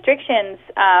these restrictions,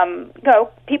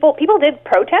 people did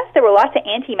protest. There were lots of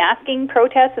anti-masking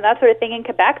protests and that sort of thing in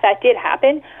Quebec. That did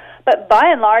happen. But by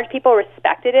and large, people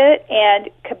respected it, and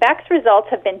Quebec's results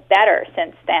have been better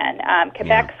since then.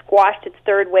 Quebec squashed its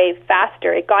third wave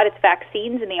faster. It got its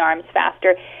vaccines in the arms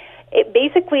faster. It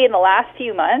basically, in the last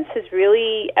few months, has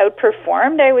really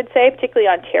outperformed, I would say, particularly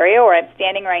Ontario, where I'm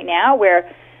standing right now, where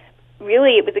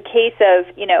really it was a case of,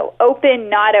 open,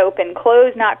 not open,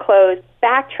 close, not close,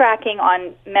 backtracking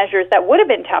on measures that would have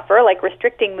been tougher, like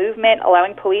restricting movement,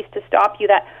 allowing police to stop you,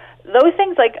 those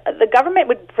things, like the government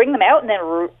would bring them out and then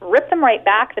rip them right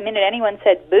back the minute anyone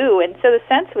said boo. And so the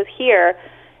sense was here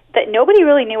that nobody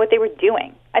really knew what they were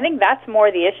doing. I think that's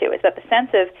more the issue, is that the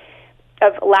sense of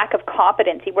lack of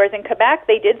competency. Whereas in Quebec,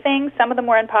 they did things, some of them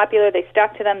were unpopular, they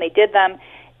stuck to them, they did them,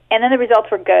 and then the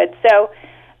results were good. So,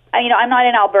 I'm not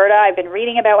in Alberta. I've been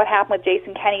reading about what happened with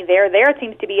Jason Kenney there. There it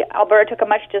seems to be Alberta took a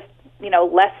much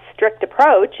less strict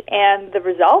approach, and the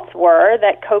results were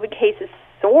that COVID cases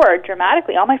soared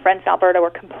dramatically. All my friends in Alberta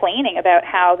were complaining about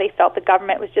how they felt the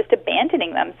government was just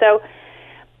abandoning them. So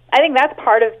I think that's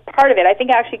part of it. I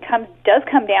think it actually does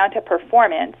come down to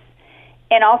performance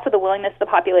and also the willingness of the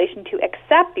population to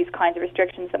accept these kinds of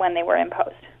restrictions when they were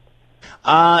imposed.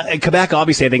 Quebec,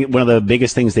 obviously, I think one of the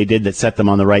biggest things they did that set them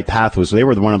on the right path was they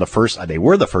were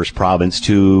the first province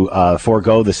to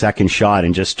forego the second shot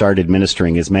and just start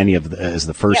administering as many as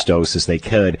the first dose as they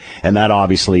could, and that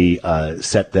obviously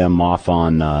set them off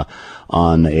on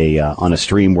a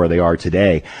stream where they are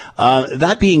today.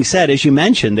 That being said, as you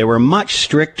mentioned, there were much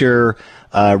stricter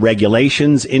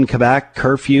regulations in Quebec,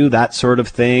 curfew, that sort of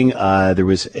thing. There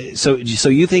was so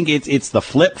you think it's the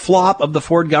flip flop of the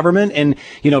Ford government, and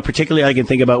particularly I can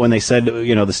think about when they said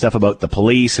the stuff about the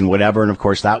police and whatever, and of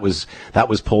course that was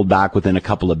pulled back within a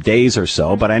couple of days or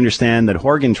so. But I understand that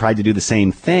Horgan tried to do the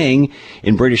same thing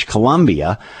in British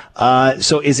Columbia.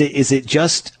 So is it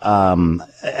just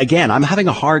again, I'm having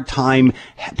a hard time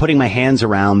putting my hands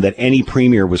around that any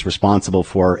premier was responsible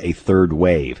for a third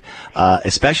wave,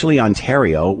 especially Ontario,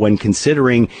 when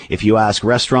considering, if you ask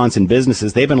restaurants and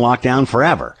businesses, they've been locked down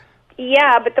forever.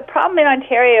 Yeah, but the problem in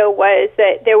Ontario was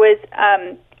that there was,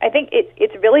 I think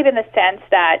it's really been the sense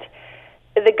that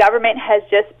the government has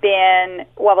just been,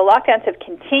 while the lockdowns have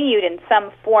continued in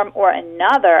some form or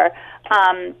another,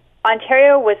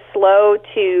 Ontario was slow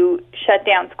to shut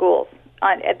down schools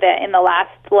in the last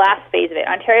phase of it.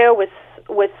 Ontario was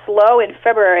slow in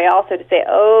February also to say,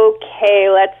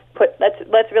 okay,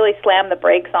 let's really slam the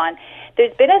brakes on.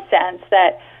 There's been a sense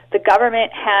that the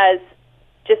government has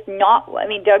just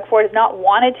Doug Ford has not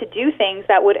wanted to do things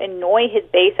that would annoy his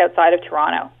base outside of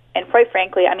Toronto. And quite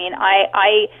frankly, in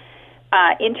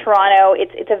Toronto,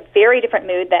 it's a very different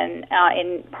mood than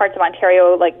in parts of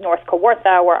Ontario, like North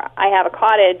Kawartha, where I have a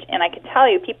cottage, and I can tell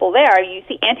you, people there, you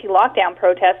see anti-lockdown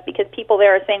protests because people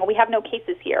there are saying, we have no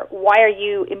cases here. Why are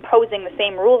you imposing the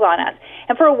same rules on us?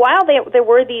 And for a while, there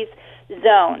were these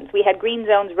zones. We had green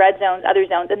zones, red zones, other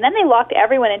zones, and then they locked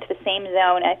everyone into the same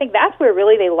zone. And I think that's where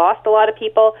really they lost a lot of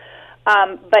people.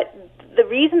 But the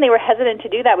reason they were hesitant to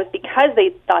do that was because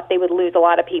they thought they would lose a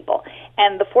lot of people.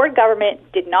 And the Ford government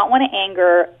did not want to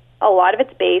anger a lot of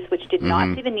its base, which did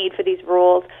not see the need for these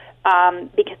rules,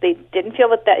 because they didn't feel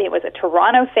that it was a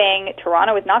Toronto thing.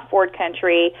 Toronto is not Ford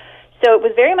country. So it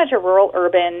was very much a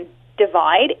rural-urban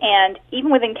divide, and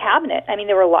even within cabinet,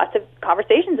 there were lots of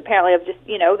conversations apparently of just,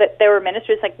 that there were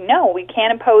ministers like, no, we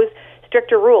can't impose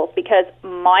stricter rules because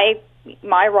my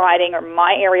riding or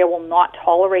my area will not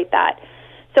tolerate that.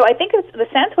 So I think the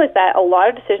sense was that a lot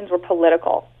of decisions were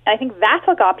political. And I think that's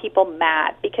what got people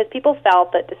mad, because people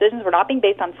felt that decisions were not being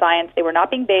based on science. They were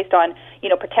not being based on,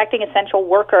 protecting essential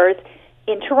workers.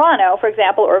 in Toronto, for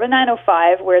example, Urban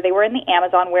 905, where they were in the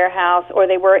Amazon warehouse, or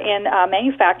they were in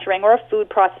manufacturing or a food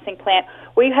processing plant,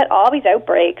 where you had all these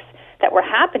outbreaks that were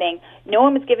happening, no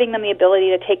one was giving them the ability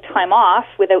to take time off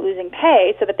without losing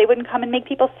pay so that they wouldn't come and make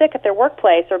people sick at their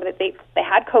workplace, or that they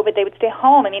had COVID, they would stay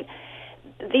home. I mean,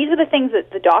 these are the things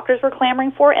that the doctors were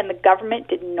clamoring for, and the government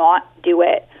did not do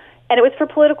it. And it was for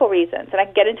political reasons. And I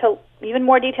can get into even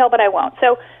more detail, but I won't.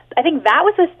 So I think that's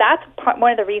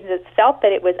one of the reasons it's felt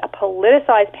that it was a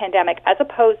politicized pandemic, as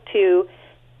opposed to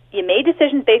you made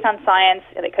decisions based on science,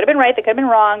 and they could have been right, they could have been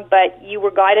wrong, but you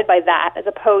were guided by that, as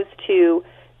opposed to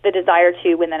the desire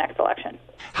to win the next election.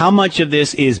 How much of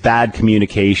this is bad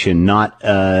communication, not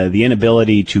the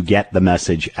inability to get the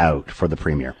message out for the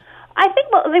Premier? I think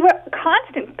they were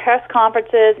constant press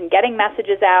conferences and getting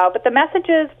messages out, but the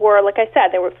messages were, like I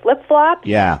said, they were flip-flop.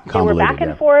 Yeah, they were back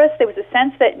and forth. There was a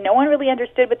sense that no one really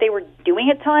understood what they were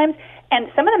doing at times, and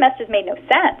some of the messages made no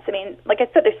sense. I mean, like I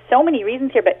said, there's so many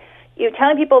reasons here, but you're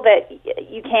telling people that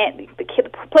you can't, the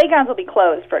playgrounds will be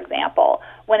closed, for example,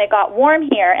 when it got warm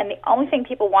here, and the only thing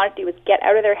people wanted to do was get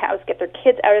out of their house, get their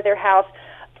kids out of their house,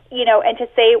 you know, and to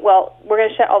say, well, we're going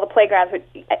to shut all the playgrounds.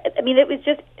 I mean, it was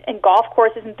just in golf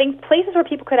courses and things, places where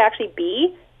people could actually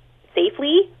be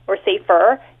safely or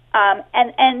safer.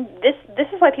 And this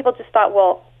is why people just thought,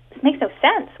 well, this makes no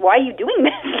sense. Why are you doing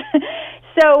this?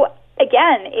 So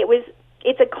again,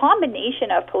 it's a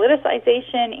combination of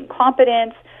politicization,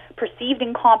 incompetence, perceived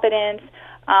incompetence.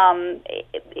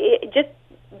 It's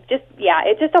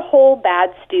just a whole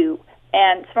bad stew.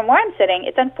 And from where I'm sitting,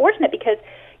 it's unfortunate because,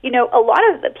 you know, a lot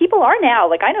of the people are now,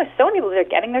 like I know so many people that are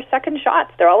getting their second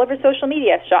shots. They're all over social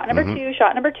media. Shot number two,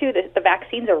 shot number two. The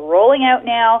vaccines are rolling out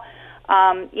now,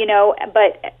 you know,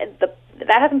 but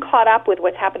that hasn't caught up with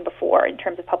what's happened before in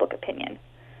terms of public opinion.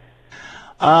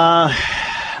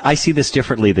 I see this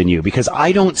differently than you, because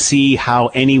I don't see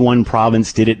how any one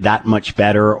province did it that much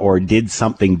better or did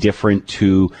something different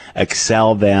to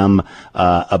excel them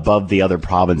above the other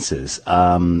provinces.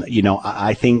 You know,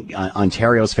 I think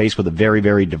Ontario's faced with a very,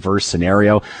 very diverse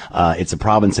scenario. It's a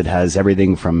province that has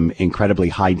everything from incredibly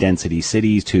high density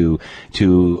cities to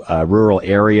rural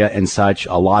area and such.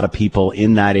 A lot of people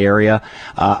in that area.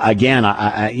 Again,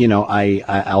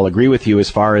 I'll agree with you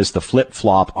as far as the flip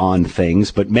flop on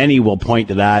things, but many will point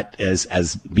to that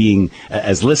as being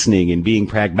as listening and being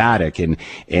pragmatic and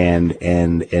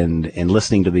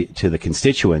listening to the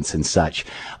constituents and such.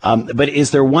 But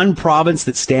is there one province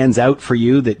that stands out for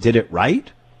you that did it right?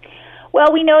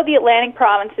 Well, we know the Atlantic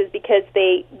provinces because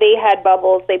they had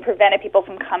bubbles. They prevented people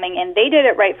from coming in. They did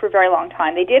it right for a very long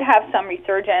time. They did have some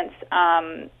resurgence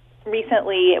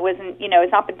recently. It wasn't, you know,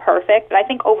 it's not been perfect, but I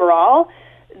think overall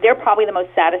they're probably the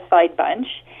most satisfied bunch.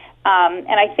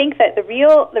 And I think that the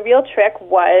real trick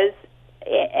was,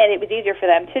 and it was easier for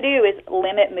them to do, is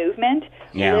limit movement,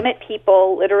 limit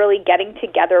people literally getting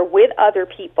together with other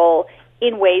people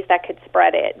in ways that could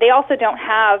spread it. They also don't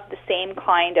have the same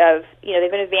kind of, you know, they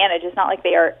have an advantage. It's not like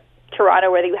they are Toronto,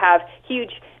 where you have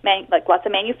huge, lots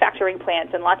of manufacturing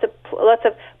plants and lots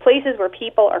of places where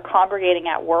people are congregating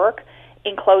at work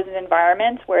in closed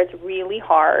environments where it's really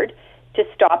hard to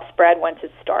stop spread once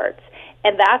it starts.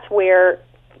 And that's where,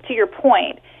 to your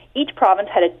point, each province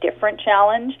had a different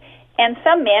challenge, and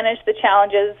some managed the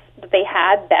challenges that they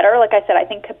had better. Like I said, I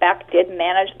think Quebec did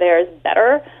manage theirs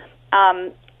better.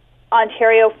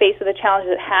 Ontario, faced with the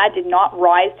challenges it had, did not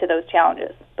rise to those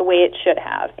challenges the way it should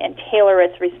have and tailor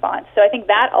its response. So I think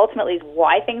that ultimately is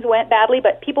why things went badly,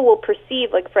 but people will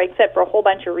perceive, like I said, for a whole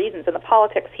bunch of reasons. And the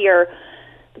politics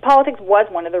was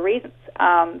one of the reasons,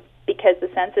 because the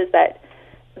sense is that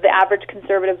the average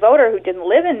conservative voter who didn't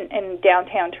live in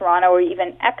downtown Toronto or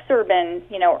even exurban,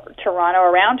 you know, Toronto,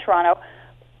 around Toronto,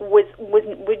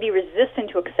 would be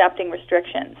resistant to accepting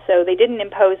restrictions. So they didn't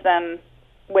impose them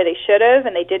where they should have,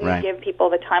 and they didn't give people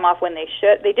the time off when they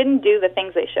should. They didn't do the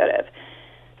things they should have.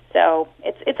 So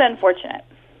it's unfortunate.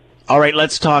 All right,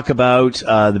 let's talk about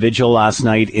the vigil last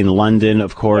night in London.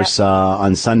 Of course,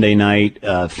 on Sunday night,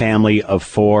 family of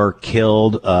 4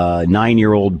 killed.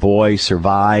 9-year-old boy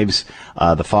survives.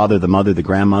 The father, the mother, the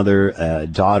grandmother,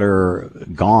 daughter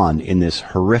gone in this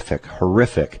horrific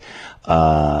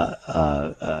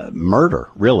murder,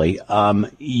 really.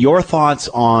 Your thoughts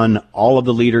on all of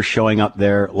the leaders showing up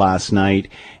there last night,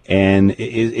 and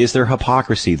is there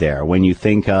hypocrisy there when you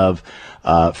think of,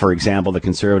 for example, the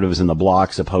Conservatives and the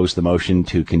Blocs opposed the motion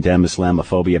to condemn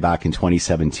Islamophobia back in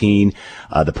 2017.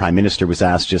 The Prime Minister was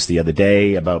asked just the other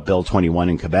day about Bill 21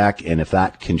 in Quebec, and if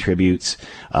that contributes,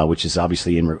 which is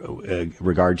obviously in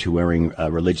regard to wearing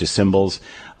religious symbols.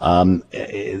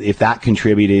 if that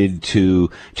contributed to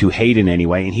hate in any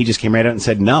way. And he just came right out and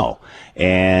said no.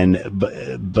 And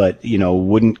but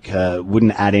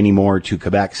wouldn't add any more to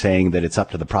Quebec, saying that it's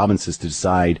up to the provinces to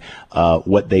decide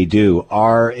what they do.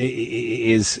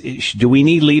 Do we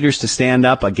need leaders to stand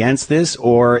up against this,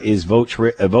 or is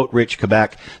vote-rich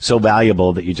Quebec so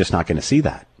valuable that you're just not going to see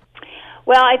that?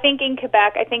 Well, I think in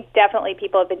Quebec, definitely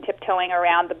people have been tiptoeing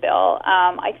around the bill.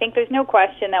 I think there's no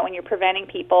question that when you're preventing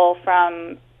people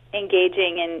from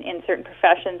engaging in certain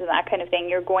professions and that kind of thing,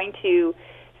 you're going to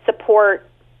support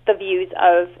the views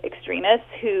of extremists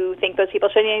who think those people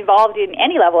shouldn't be involved in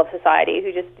any level of society,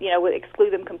 who just, would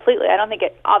exclude them completely. I don't think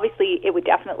it would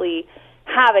definitely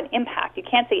have an impact. You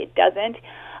can't say it doesn't.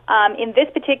 In this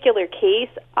particular case,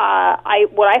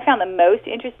 what I found the most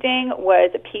interesting was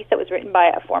a piece that was written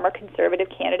by a former Conservative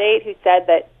candidate who said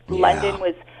that London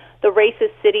was the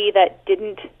racist city that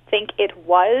didn't think it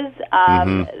was.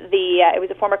 It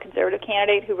was a former Conservative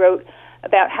candidate who wrote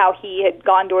about how he had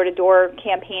gone door to door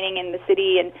campaigning in the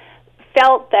city and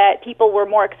felt that people were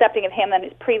more accepting of him than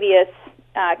his previous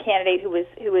candidate who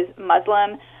was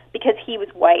Muslim because he was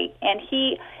white. And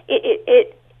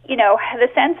the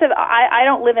sense of, I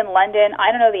don't live in London,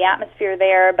 I don't know the atmosphere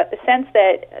there, but the sense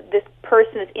that this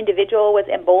person, this individual, was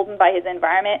emboldened by his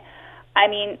environment,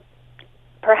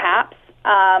 perhaps.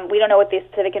 We don't know what the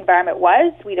specific environment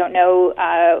was. We don't know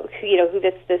who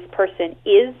this person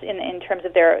is in terms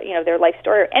of their life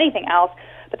story or anything else.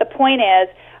 But the point is,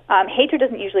 hatred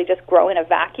doesn't usually just grow in a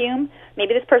vacuum.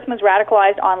 Maybe this person was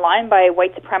radicalized online by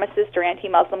white supremacist or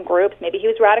anti-Muslim groups. Maybe he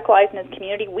was radicalized in his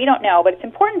community. We don't know, but it's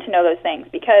important to know those things,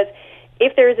 because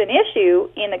if there is an issue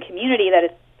in the community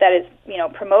that is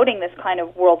promoting this kind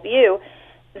of worldview,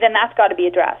 then that's got to be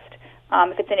addressed.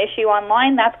 If it's an issue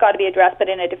online, that's got to be addressed, but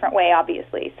in a different way,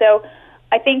 obviously. So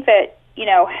I think that,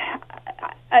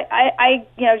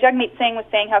 Jagmeet Singh was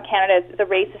saying how Canada is the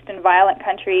racist and violent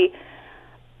country.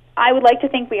 I would like to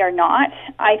think we are not.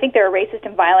 I think there are racist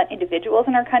and violent individuals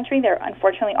in our country. There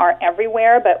unfortunately are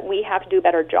everywhere, but we have to do a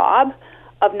better job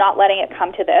of not letting it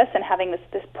come to this and having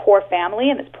this poor family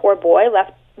and this poor boy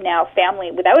left now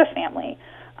family without a family.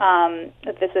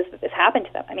 That this happened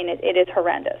to them. It is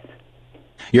horrendous.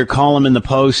 Your column in the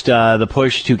Post, the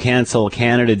push to cancel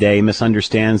Canada Day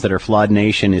misunderstands that our flawed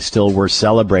nation is still worth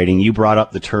celebrating. You brought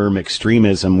up the term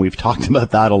extremism. We've talked about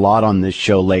that a lot on this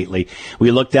show lately. We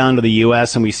look down to the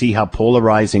U.S. and we see how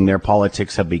polarizing their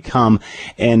politics have become.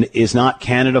 And is not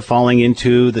Canada falling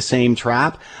into the same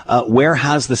trap? Where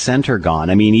has the center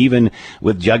gone? Even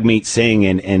with Jagmeet Singh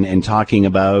and talking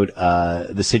about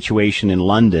the situation in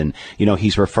London,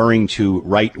 he's referring to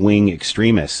right-wing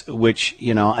extremists, which,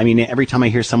 every time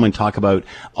I hear someone talk about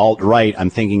alt-right, I'm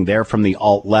thinking they're from the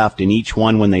alt-left, and each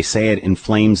one, when they say it,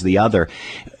 inflames the other.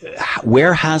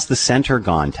 Where has the center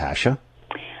gone, Tasha?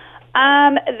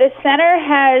 The center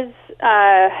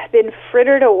has been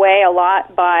frittered away a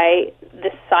lot by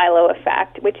the silo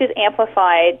effect, which is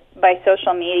amplified by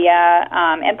social media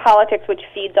and politics, which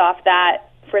feeds off that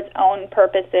for its own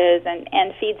purposes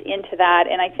and feeds into that.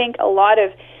 And I think a lot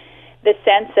of the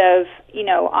sense of,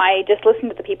 I just listen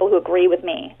to the people who agree with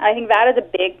me. I think that is a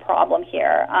big problem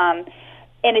here.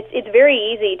 And it's very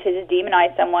easy to just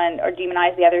demonize someone or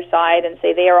demonize the other side and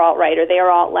say they are alt-right or they are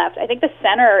alt-left. I think the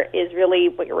center is really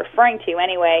what you're referring to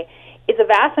anyway, is a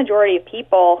vast majority of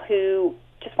people who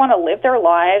just want to live their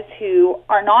lives, who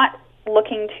are not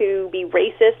looking to be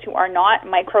racist, who are not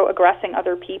microaggressing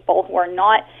other people, who are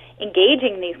not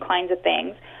engaging in these kinds of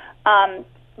things.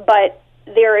 But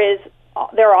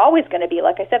there are always going to be,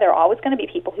 like I said, there are always going to be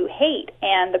people who hate.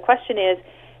 And the question is,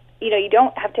 you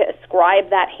don't have to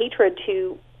ascribe that hatred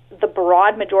to the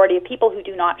broad majority of people who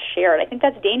do not share it. I think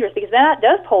that's dangerous, because then that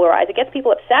does polarize. It gets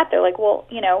people upset. They're like, well,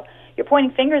 you're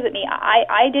pointing fingers at me.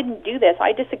 I didn't do this.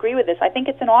 I disagree with this. I think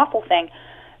it's an awful thing.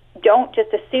 Don't just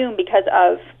assume because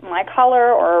of my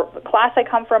color or the class I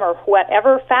come from or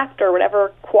whatever factor,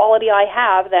 whatever quality I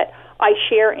have, that I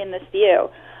share in this view.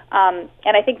 And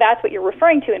I think that's what you're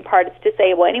referring to in part. It's to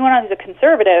say, well, anyone who's a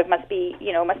conservative must be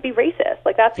racist.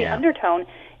 Like, that's the undertone.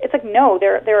 It's like, no,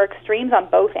 there are extremes on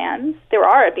both ends. There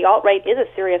are. The alt-right is a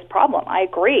serious problem. I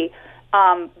agree.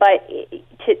 But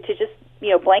to just,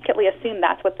 blanketly assume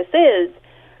that's what this is,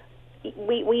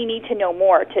 we need to know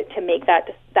more to make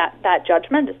that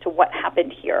judgment as to what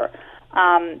happened here.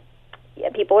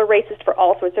 People are racist for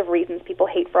all sorts of reasons. People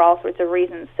hate for all sorts of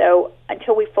reasons. So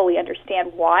until we fully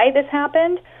understand why this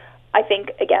happened, I think,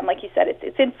 again, like you said,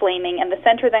 it's inflaming, and the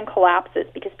center then collapses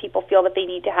because people feel that they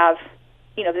need to have,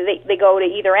 they go to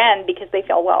either end because they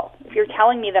feel, well, if you're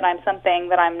telling me that I'm something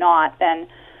that I'm not, then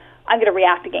I'm going to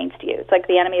react against you. It's like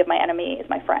the enemy of my enemy is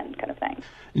my friend kind of thing.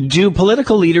 Do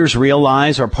political leaders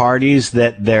realize, or parties,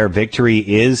 that their victory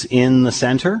is in the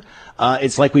center?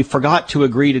 It's like we forgot to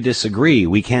agree to disagree.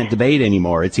 We can't debate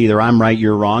anymore. It's either I'm right,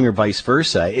 you're wrong, or vice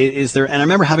versa. Is there? And I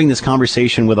remember having this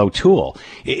conversation with O'Toole.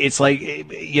 It's like,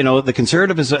 the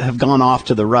Conservatives have gone off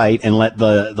to the right and let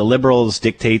the Liberals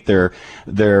dictate their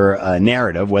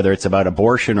narrative, whether it's about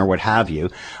abortion or what have you.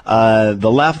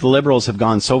 The left, the Liberals, have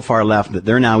gone so far left that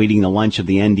they're now eating the lunch of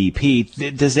the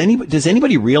NDP. Does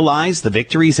anybody realize the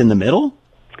victory's in the middle?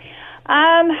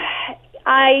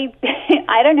 I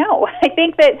don't know.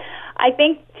 I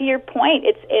think to your point,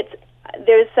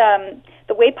 there's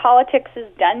the way politics is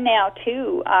done now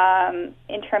too,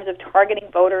 in terms of targeting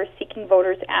voters, seeking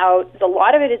voters out. A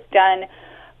lot of it is done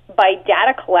by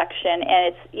data collection,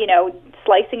 and it's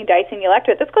slicing and dicing the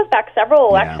electorate. This goes back several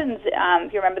elections.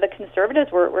 If you remember, the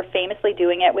Conservatives were famously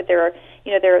doing it with their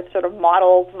sort of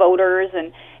model voters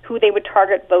and who they would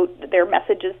vote their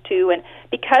messages to. And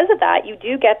because of that, you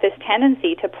do get this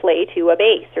tendency to play to a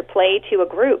base or play to a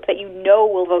group that you know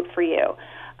will vote for you.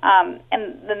 And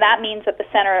then that means that the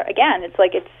center, again,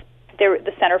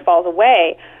 the center falls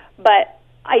away. But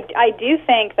I do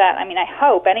think that, I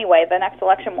hope anyway, the next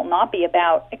election will not be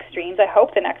about extremes. I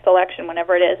hope the next election,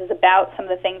 whenever it is about some of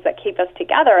the things that keep us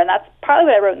together. And that's partly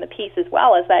what I wrote in the piece as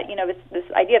well, is that, this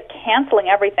idea of canceling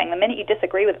everything. The minute you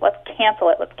disagree with it, let's cancel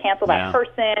it. Let's cancel that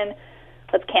person.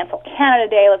 Let's cancel Canada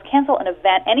Day. Let's cancel an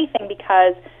event, anything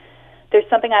because there's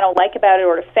something I don't like about it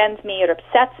or it offends me or it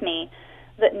upsets me.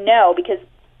 Because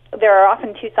there are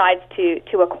often two sides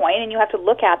to a coin, and you have to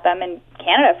look at them. In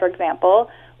Canada, for example,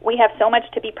 we have so much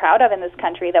to be proud of in this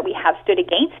country that we have stood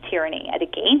against tyranny and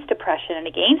against oppression and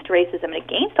against racism and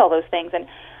against all those things, and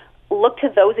look to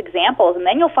those examples, and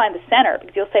then you'll find the center,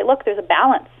 because you'll say, look, there's a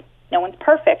balance. No one's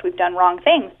perfect. We've done wrong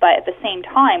things, but at the same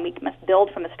time, we must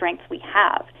build from the strengths we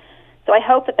have. So I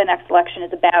hope that the next election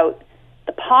is about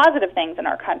the positive things in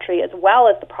our country as well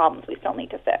as the problems we still need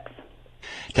to fix.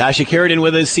 Tasha Kheiriddin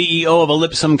with us, CEO of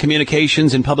Ellipsum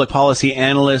Communications and public policy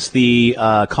analyst. The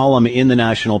column in the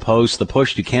National Post, The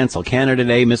Push to Cancel Canada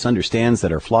Day, misunderstands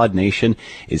that our flawed nation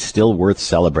is still worth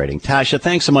celebrating. Tasha,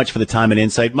 thanks so much for the time and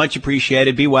insight. Much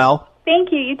appreciated. Be well.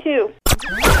 Thank you. You too.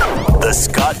 The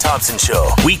Scott Thompson Show,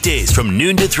 weekdays from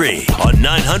noon to 3 on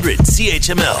 900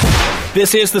 CHML.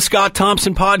 This is the Scott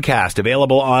Thompson Podcast,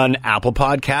 available on Apple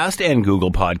Podcast and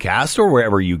Google Podcast or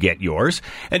wherever you get yours.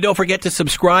 And don't forget to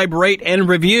subscribe, rate, and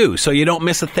review so you don't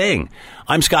miss a thing.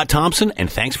 I'm Scott Thompson,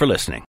 and thanks for listening.